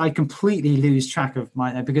it's just, I completely lose track of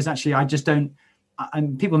because actually I just don't,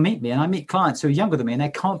 and people meet me, and I meet clients who are younger than me, and they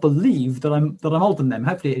can't believe that I'm older than them.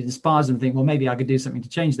 Hopefully it inspires them to think, well, maybe I could do something to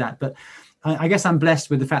change that. But I guess I'm blessed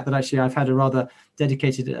with the fact that actually I've had a rather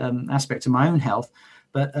dedicated aspect to my own health.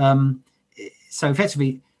 But so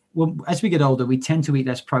effectively, well, as we get older, we tend to eat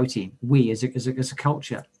less protein. We, as a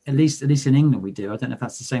culture, at least in England, we do. I don't know if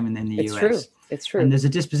that's the same in the US. True. It's true. And there's a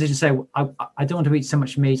disposition to say, well, I don't want to eat so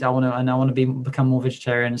much meat. I want to become more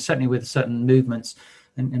vegetarian. And certainly with certain movements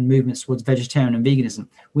and movements towards vegetarian and veganism,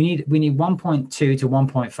 we need 1.2 to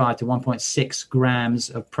 1.5 to 1.6 grams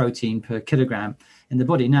of protein per kilogram in the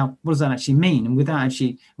body. Now, what does that actually mean? And what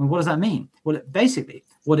does that mean? Well, basically,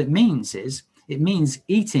 what it means is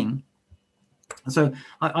eating. So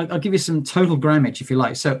I'll give you some total grammage, if you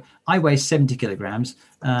like. So I weigh 70 kilograms,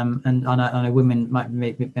 and I know women might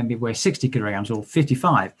maybe weigh 60 kilograms or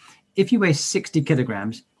 55. If you weigh 60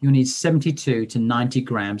 kilograms, you'll need 72 to 90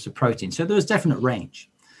 grams of protein. So there's definite range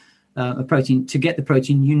of protein to get the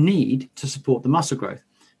protein you need to support the muscle growth.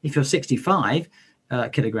 If you're 65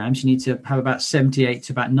 kilograms, you need to have about 78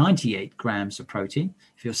 to about 98 grams of protein.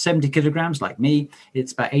 If you're 70 kilograms, like me,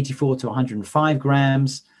 it's about 84 to 105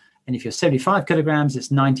 grams. And if you're 75 kilograms,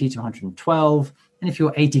 it's 90 to 112. And if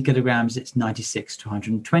you're 80 kilograms, it's 96 to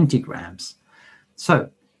 120 grams. So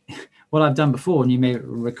what I've done before, and you may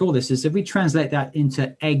recall this, is if we translate that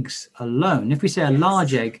into eggs alone, if we say a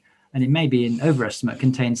large egg, and it may be an overestimate,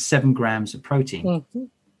 contains 7 grams of protein,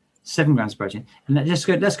 7 grams of protein. And let's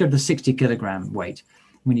go to the 60 kilogram weight.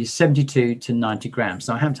 We need 72 to 90 grams.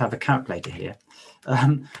 So I have to have a calculator here.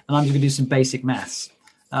 And I'm just going to do some basic maths.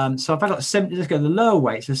 So if I got 70, let's go to the lower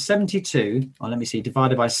weight. So 72, or let me see,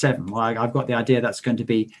 divided by 7. Well, I've got the idea that's going to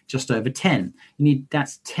be just over 10.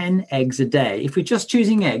 That's 10 eggs a day. If we're just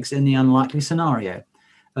choosing eggs in the unlikely scenario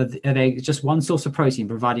of eggs, just one source of protein,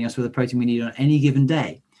 providing us with the protein we need on any given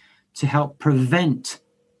day to help prevent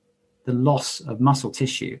the loss of muscle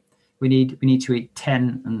tissue, we need to eat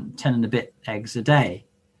 10 and a bit eggs a day.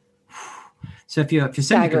 So if you're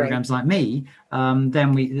 70 kilograms like me, then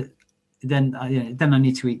I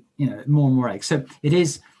need to eat more and more eggs. So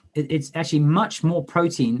it's actually much more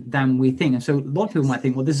protein than we think. And so a lot of people might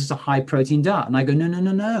think, well, this is a high protein diet. And I go,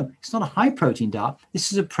 no. It's not a high protein diet.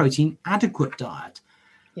 This is a protein adequate diet.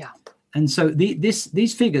 Yeah. And so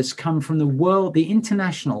these figures come from the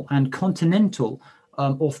international and continental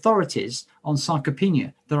authorities on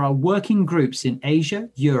sarcopenia. There are working groups in Asia,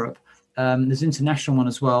 Europe. There's an international one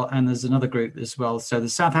as well, and there's another group as well. So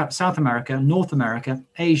there's South America, North America,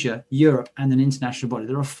 Asia, Europe, and an international body.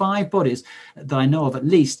 There are 5 bodies that I know of, at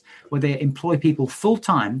least, where they employ people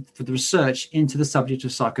full-time for the research into the subject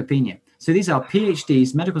of sarcopenia. So these are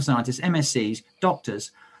PhDs, medical scientists, MSCs,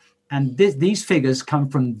 doctors, and these figures come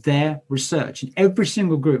from their research. And every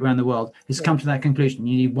single group around the world has come to that conclusion.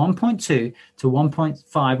 You need 1.2 to 1.5,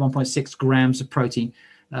 1.6 grams of protein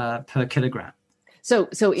per kilogram. So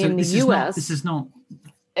in the U.S., this is not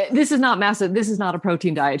massive. This is not a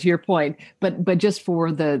protein diet, to your point, but just for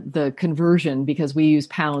the conversion, because we use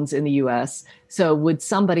pounds in the U.S. So would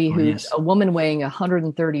somebody who's a woman weighing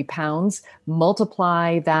 130 pounds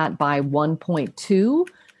multiply that by 1.2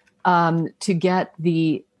 to get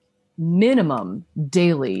the minimum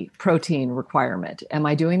daily protein requirement? Am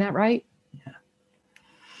I doing that right?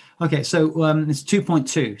 Okay, so it's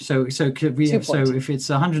 2.2. So could we? So if it's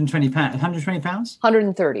 120 pounds, 130 pounds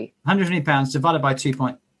divided by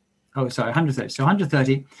 130. So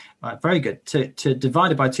 130. Right, very good. To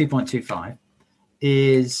divide it by 2.25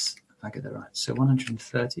 is, if I get that right. So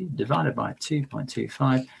 130 divided by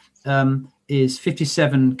 2.25 is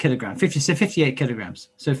 57 kilograms. 58 kilograms.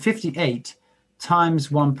 So 58 times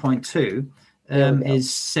 1.2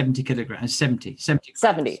 is 70 kilograms. 70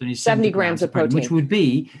 grams of protein, which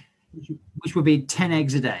would be 10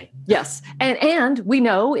 eggs a day. Yes. And we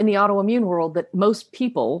know in the autoimmune world that most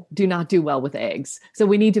people do not do well with eggs. So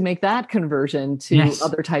we need to make that conversion to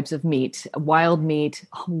other types of meat, wild meat,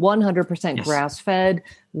 100% grass-fed,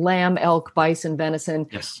 lamb, elk, bison, venison.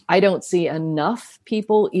 Yes. I don't see enough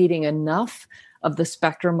people eating enough of the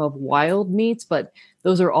spectrum of wild meats, but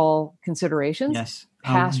those are all considerations. Yes.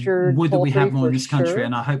 Pastured, would that we have more in this country, sure.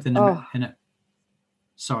 And I hope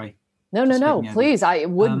sorry. No. Please, I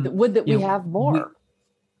would that we have more.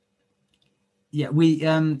 Yeah, we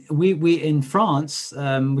in France,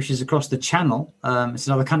 which is across the Channel. It's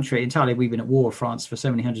another country entirely. We've been at war with France for so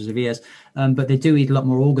many hundreds of years, but they do eat a lot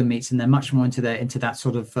more organ meats, and they're much more into that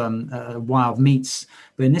sort of wild meats.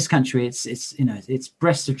 But in this country, it's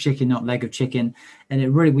breast of chicken, not leg of chicken,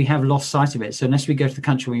 and we have lost sight of it. So unless we go to the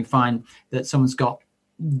country, we find that someone's got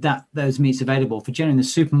those meats available. For generally in the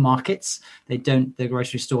supermarkets, the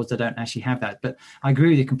grocery stores, they don't actually have that. But I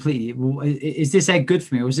agree with you completely. Well, is this egg good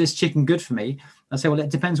for me, or is this chicken good for me? I say, well,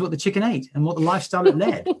 it depends what the chicken ate and what the lifestyle it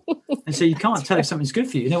led. And so you can't tell if something's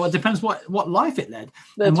good for you. It depends what life it led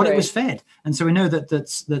and what it was fed. And so we know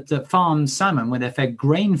that farm salmon, when they're fed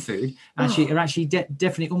grain food, are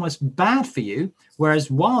definitely almost bad for you,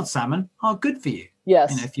 whereas wild salmon are good for you.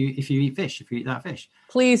 Yes. If you eat fish, if you eat that fish.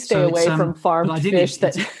 Please stay away from farmed fish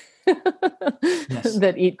that yes.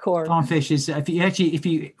 that eat corn. Farm fish is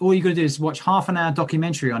all you got to do is watch half an hour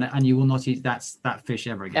documentary on it, and you will not eat that fish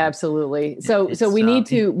ever again. Absolutely. So we need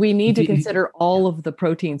to consider all of the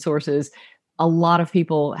protein sources. A lot of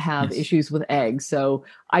people have issues with eggs. So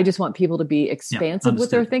I just want people to be expansive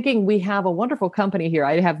with their thinking. We have a wonderful company here.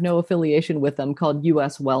 I have no affiliation with them, called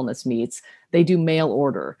US Wellness Meats. They do mail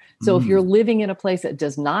order. So if you're living in a place that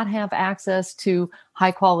does not have access to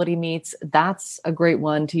high quality meats, that's a great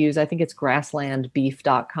one to use. I think it's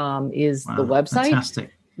grasslandbeef.com is the website.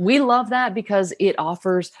 Fantastic. We love that because it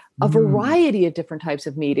offers a variety of different types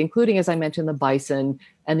of meat, including, as I mentioned, the bison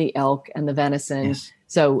and the elk and the venison. Yes.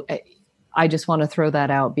 So I just want to throw that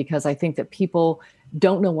out because I think that people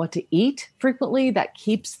don't know what to eat frequently. That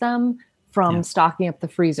keeps them from stocking up the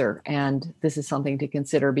freezer. And this is something to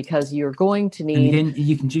consider because you're going to need... And again,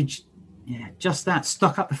 you can do just that,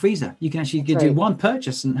 stock up the freezer. You can actually do one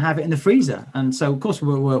purchase and have it in the freezer. And so, of course,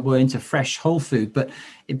 we're into fresh whole food, but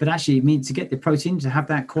actually it means to get the protein, to have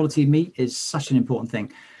that quality meat is such an important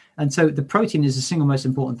thing. And so the protein is the single most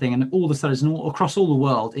important thing, and all the studies across all the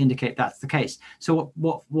world indicate that's the case. So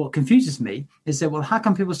what confuses me is that, well, how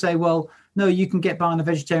come people say, well, no, you can get by on a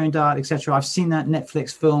vegetarian diet, etc. I've seen that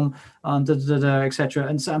Netflix film, etc.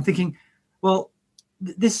 And so I'm thinking, well,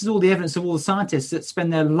 this is all the evidence of all the scientists that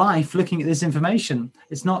spend their life looking at this information.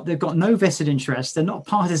 It's not, they've got no vested interest. They're not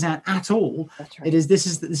partisan at all. That's right. This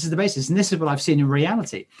is the basis, and this is what I've seen in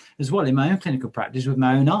reality as well in my own clinical practice with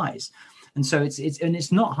my own eyes. And so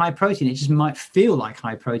it's not high protein. It just might feel like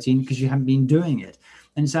high protein because you haven't been doing it.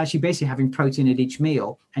 And it's actually basically having protein at each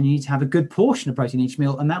meal, and you need to have a good portion of protein each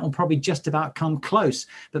meal, and that will probably just about come close.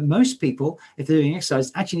 But most people, if they're doing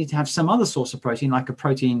exercise, actually need to have some other source of protein, like a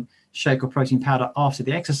protein shake or protein powder after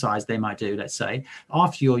the exercise they might do, let's say,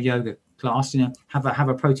 after your yoga class, have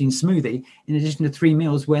a protein smoothie in addition to 3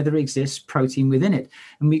 meals where there exists protein within it.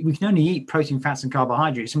 And we can only eat protein, fats, and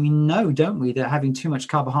carbohydrates. And we know, don't we, that having too much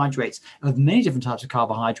carbohydrates, of many different types of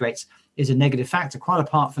carbohydrates, is a negative factor, quite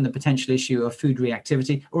apart from the potential issue of food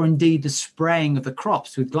reactivity, or indeed the spraying of the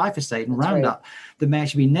crops with glyphosate and Roundup that may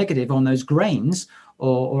actually be negative on those grains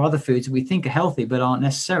or other foods that we think are healthy but aren't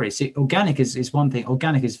necessary. So organic is one thing.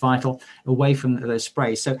 Organic is vital away from those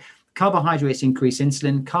sprays. So carbohydrates increase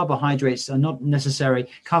insulin. Carbohydrates are not necessary.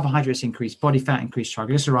 Carbohydrates increase body fat, increase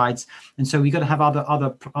triglycerides. And so we've got to have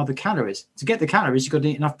other calories. To get the calories, you've got to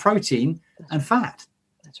eat enough protein and fat.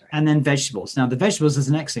 That's right. And then vegetables. Now, the vegetables is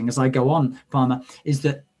the next thing as I go on, Palmer, is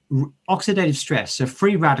that oxidative stress, so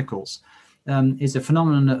free radicals, is a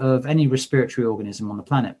phenomenon of any respiratory organism on the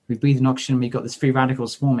planet. We breathe in oxygen, we've got this free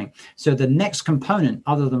radicals forming. So the next component,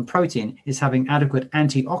 other than protein, is having adequate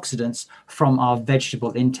antioxidants from our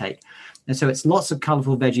vegetable intake. And so it's lots of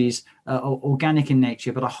colorful veggies, organic in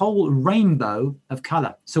nature, but a whole rainbow of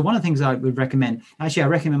color. So one of the things I would recommend, actually I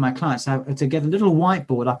recommend my clients to get a little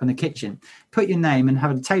whiteboard up in the kitchen, put your name and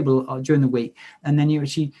have a table during the week. And then you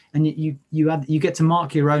get to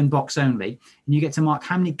mark your own box only, and you get to mark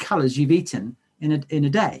how many colors you've eaten in a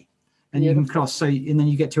day. And you can cross, and then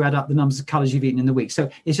you get to add up the numbers of colors you've eaten in the week. So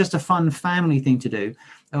it's just a fun family thing to do.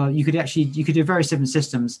 You could do various different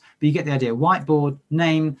systems, but you get the idea. Whiteboard,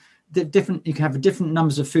 name, you can have different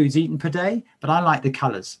numbers of foods eaten per day, but I like the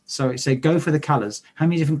colors. So say, go for the colors. How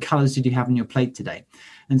many different colors did you have on your plate today?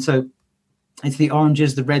 And so it's the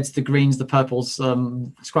oranges, the reds, the greens, the purples.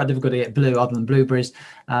 It's quite difficult to get blue other than blueberries.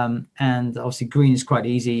 And obviously green is quite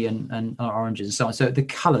easy, and oranges and so on. So the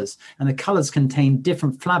colors contain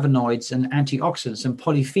different flavonoids and antioxidants and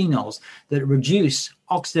polyphenols that reduce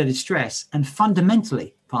oxidative stress. And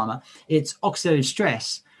fundamentally, Palmer, it's oxidative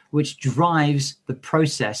stress which drives the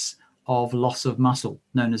process of loss of muscle,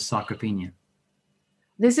 known as sarcopenia.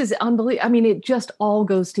 This is unbelievable. I mean, it just all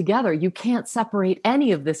goes together. You can't separate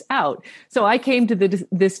any of this out. So I came to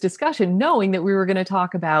this discussion knowing that we were going to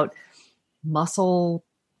talk about muscle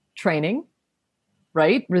training,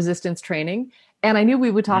 right? Resistance training. And I knew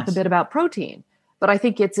we would talk a bit about protein, but I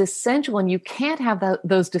think it's essential, and you can't have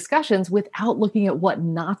those discussions without looking at what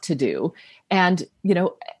not to do. And,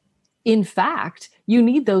 in fact, you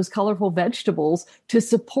need those colorful vegetables to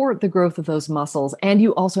support the growth of those muscles. And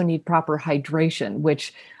you also need proper hydration,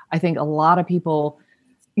 which I think a lot of people,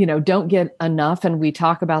 don't get enough. And we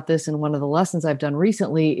talk about this in one of the lessons I've done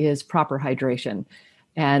recently is proper hydration.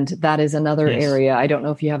 And that is another area. I don't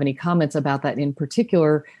know if you have any comments about that in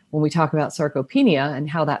particular when we talk about sarcopenia and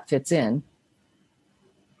how that fits in.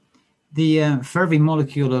 For every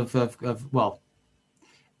molecule of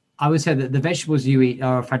I would say that the vegetables you eat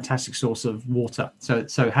are a fantastic source of water.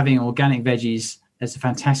 So having organic veggies is a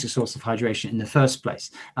fantastic source of hydration in the first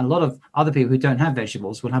place. And a lot of other people who don't have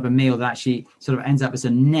vegetables will have a meal that actually sort of ends up as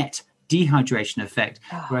a net dehydration effect,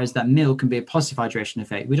 whereas that meal can be a positive hydration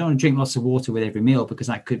effect. We don't want to drink lots of water with every meal because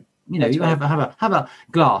that could, have a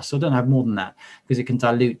glass, or don't have more than that, because it can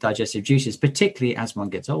dilute digestive juices, particularly as one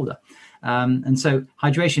gets older. And so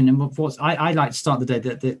hydration, and I like to start the day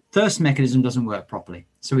that the thirst mechanism doesn't work properly.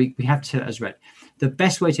 So we have to tell it as read. The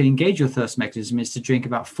best way to engage your thirst mechanism is to drink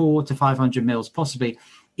about 400 to 500 mils, possibly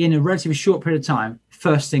in a relatively short period of time,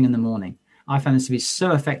 first thing in the morning. I found this to be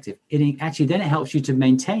so effective. It actually then it helps you to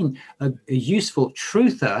maintain a useful true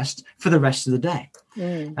thirst for the rest of the day.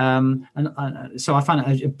 So I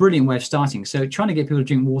found it a brilliant way of starting. So trying to get people to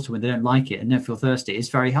drink water when they don't like it and don't feel thirsty is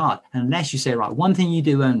very hard. And unless you say, right, one thing you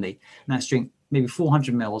do only, and that's drink maybe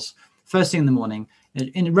 400 mils first thing in the morning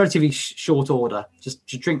in a relatively short order, just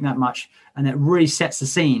to drink that much. And it really sets the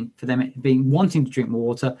scene for them wanting to drink more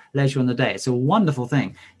water later on in the day. It's a wonderful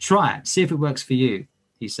thing. Try it. See if it works for you,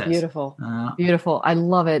 he says. Beautiful. Beautiful. I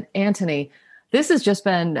love it. Antony, this has just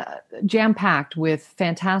been jam-packed with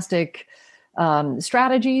fantastic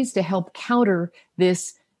strategies to help counter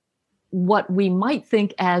this, what we might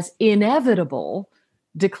think as inevitable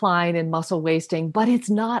decline in muscle wasting, but it's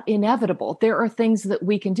not inevitable. There are things that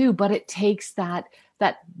we can do, but it takes that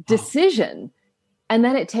decision, and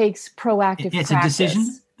then it takes proactive practice. A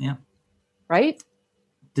decision, right?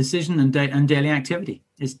 Decision and daily activity.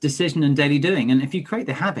 It's decision and daily doing. And if you create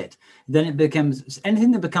the habit, then it becomes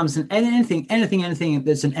anything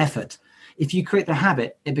that's an effort. If you create the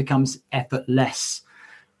habit, it becomes effortless.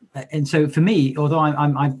 And so for me, although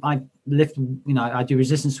I lift, I do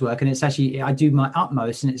resistance work, and it's actually, I do my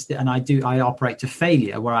utmost, and I operate to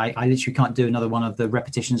failure, where I literally can't do another one of the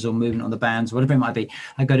repetitions or movement on the bands, whatever it might be.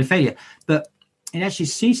 I go to failure, but it actually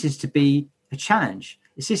ceases to be a challenge.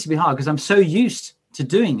 It ceases to be hard because I'm so used to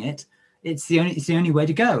doing it. It's the only way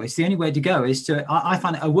to go. It's the only way to go is to, I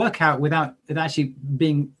find a workout without it actually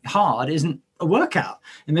being hard isn't a workout.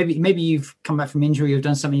 And maybe you've come back from injury, you've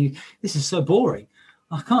done something, this is so boring.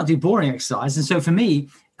 I can't do boring exercise. And so for me,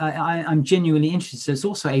 I'm genuinely interested. So it's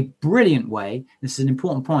also a brilliant way. This is an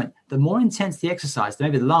important point. The more intense the exercise,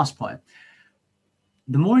 maybe the last point,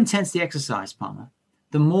 the more intense the exercise, Palmer,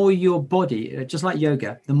 the more your body, just like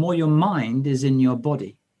yoga, the more your mind is in your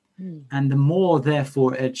body. And the more,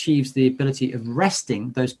 therefore, it achieves the ability of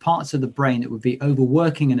resting those parts of the brain that would be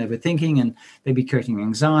overworking and overthinking and maybe creating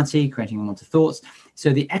anxiety, creating unwanted thoughts.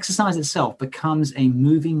 So the exercise itself becomes a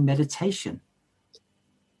moving meditation.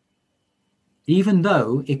 Even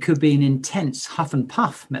though it could be an intense huff and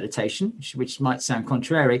puff meditation, which might sound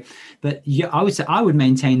contrary, but I would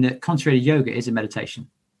maintain that contrary to yoga is a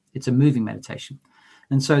meditation. It's a moving meditation.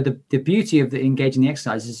 And so the beauty of engaging the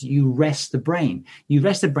exercise is you rest the brain. You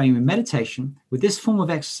rest the brain with meditation, with this form of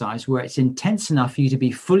exercise where it's intense enough for you to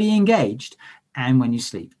be fully engaged, and when you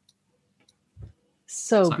sleep.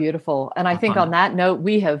 So beautiful. And I think on that note,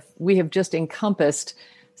 we have just encompassed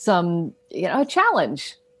some, a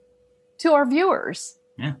challenge to our viewers.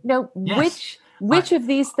 Yeah. Which of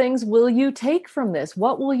these things will you take from this?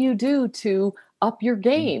 What will you do to up your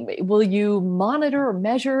game? Will you monitor or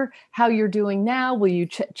measure how you're doing now? Will you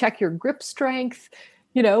check your grip strength?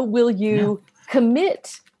 Will you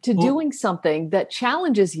commit to doing something that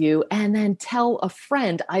challenges you and then tell a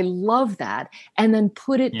friend, I love that, and then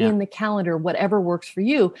put it in the calendar, whatever works for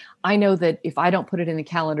you? I know that if I don't put it in the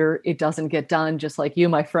calendar, it doesn't get done, just like you,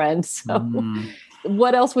 my friend. So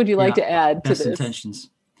what else would you like to add to this? Best intentions.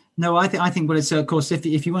 No, I think, well, it's of course,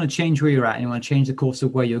 if you want to change where you're at and you want to change the course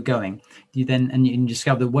of where you're going, you can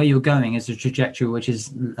discover that where you're going is a trajectory which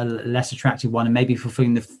is a less attractive one, and maybe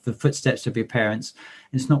fulfilling the footsteps of your parents.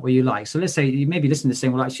 It's not what you like. So let's say you maybe listen to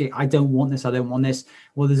saying, well, actually, I don't want this.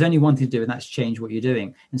 Well, there's only one thing to do, and that's change what you're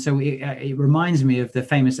doing. And so it reminds me of the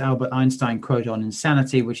famous Albert Einstein quote on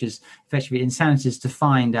insanity, which is effectively insanity is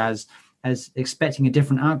defined as as expecting a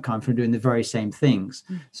different outcome from doing the very same things.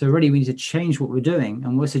 So really we need to change what we're doing,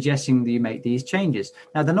 and we're suggesting that you make these changes.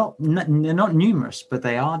 Now they're not numerous, but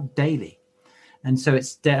they are daily. And so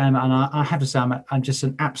and I have to say, I'm just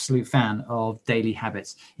an absolute fan of daily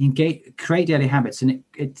habits. Create daily habits, and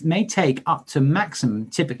it may take up to maximum,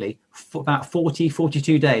 typically, for about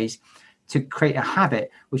 42 days to create a habit,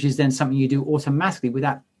 which is then something you do automatically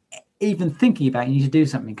without even thinking about. You need to do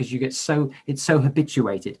something because it's so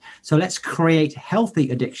habituated. So let's create healthy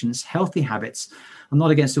addictions, healthy habits. I'm not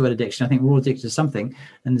against the word addiction. I think we're all addicted to something,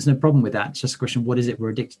 and there's no problem with that. It's just a question of what is it we're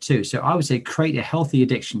addicted to. So I would say create a healthy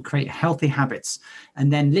addiction, create healthy habits,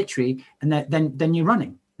 and then literally, and then you're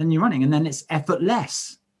running, and then it's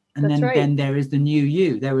effortless. And then there is the new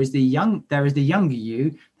you. There is the younger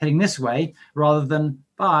you heading this way rather than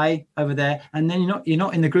bye over there. And then you're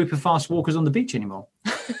not in the group of fast walkers on the beach anymore.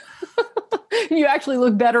 You actually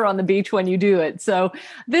look better on the beach when you do it. So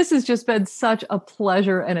this has just been such a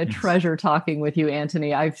pleasure and a treasure talking with you,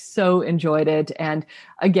 Antony. I've so enjoyed it. And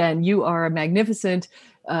again, you are a magnificent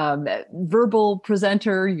verbal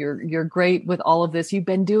presenter. You're great with all of this. You've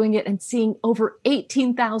been doing it and seeing over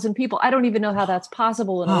 18,000 people. I don't even know how that's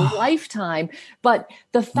possible in a lifetime. But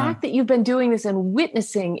the fact that you've been doing this and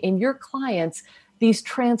witnessing in your clients these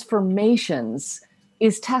transformations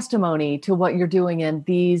is testimony to what you're doing, and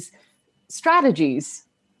these strategies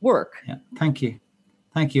work. Yeah, thank you.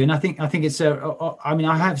 And I think it's I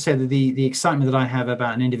have to say that the excitement that I have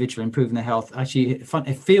about an individual improving their health, actually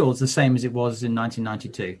it feels the same as it was in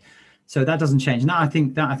 1992. So that doesn't change. And I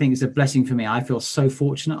think is a blessing for me. I feel so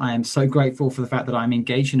fortunate. I am so grateful for the fact that I'm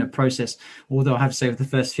engaged in a process, although I have to say, for the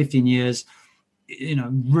first 15 years,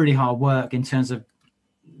 really hard work in terms of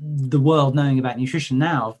the world knowing about nutrition.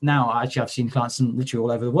 Now actually I've seen clients literally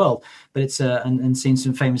all over the world, but it's and seen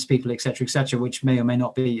some famous people, etc., which may or may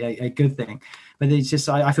not be a good thing. But it's just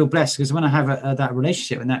I feel blessed because when I have that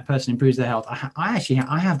relationship and that person improves their health, I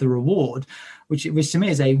have the reward, which to me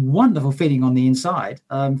is a wonderful feeling on the inside,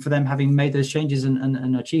 for them having made those changes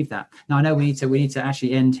and achieved that. Now I know we need to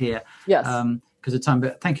actually end here. Yes. Because of time,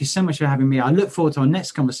 but thank you so much for having me. I look forward to our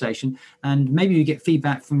next conversation, and maybe you get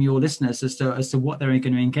feedback from your listeners as to what they're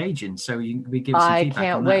going to engage in. So we give some feedback.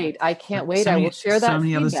 I can't wait. I will share that. So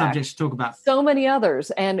many feedback. Other subjects to talk about. So many others,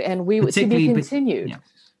 and we would to be continued. Yeah.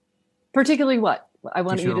 Particularly what I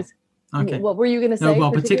wanted you to. Okay. What were you going to say? No,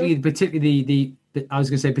 well, particularly I was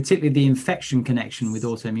going to say particularly the infection connection with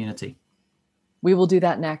autoimmunity. We will do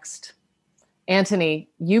that next. Antony,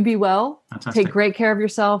 you be well. Fantastic. Take great care of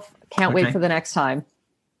yourself. Can't wait for the next time.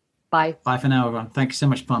 Bye. Bye for now, everyone. Thank you so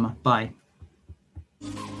much, Palmer. Bye.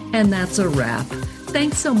 And that's a wrap.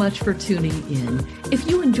 Thanks so much for tuning in. If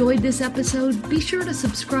you enjoyed this episode, be sure to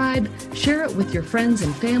subscribe, share it with your friends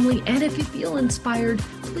and family, and if you feel inspired,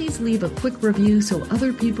 please leave a quick review so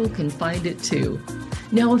other people can find it too.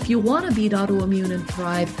 Now, if you want to beat autoimmune and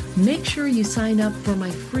thrive, make sure you sign up for my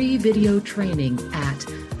free video training at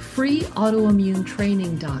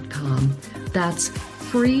freeautoimmunetraining.com. That's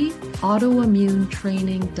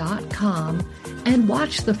freeautoimmunetraining.com, and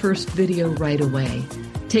watch the first video right away.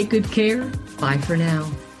 Take good care. Bye for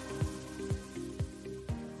now.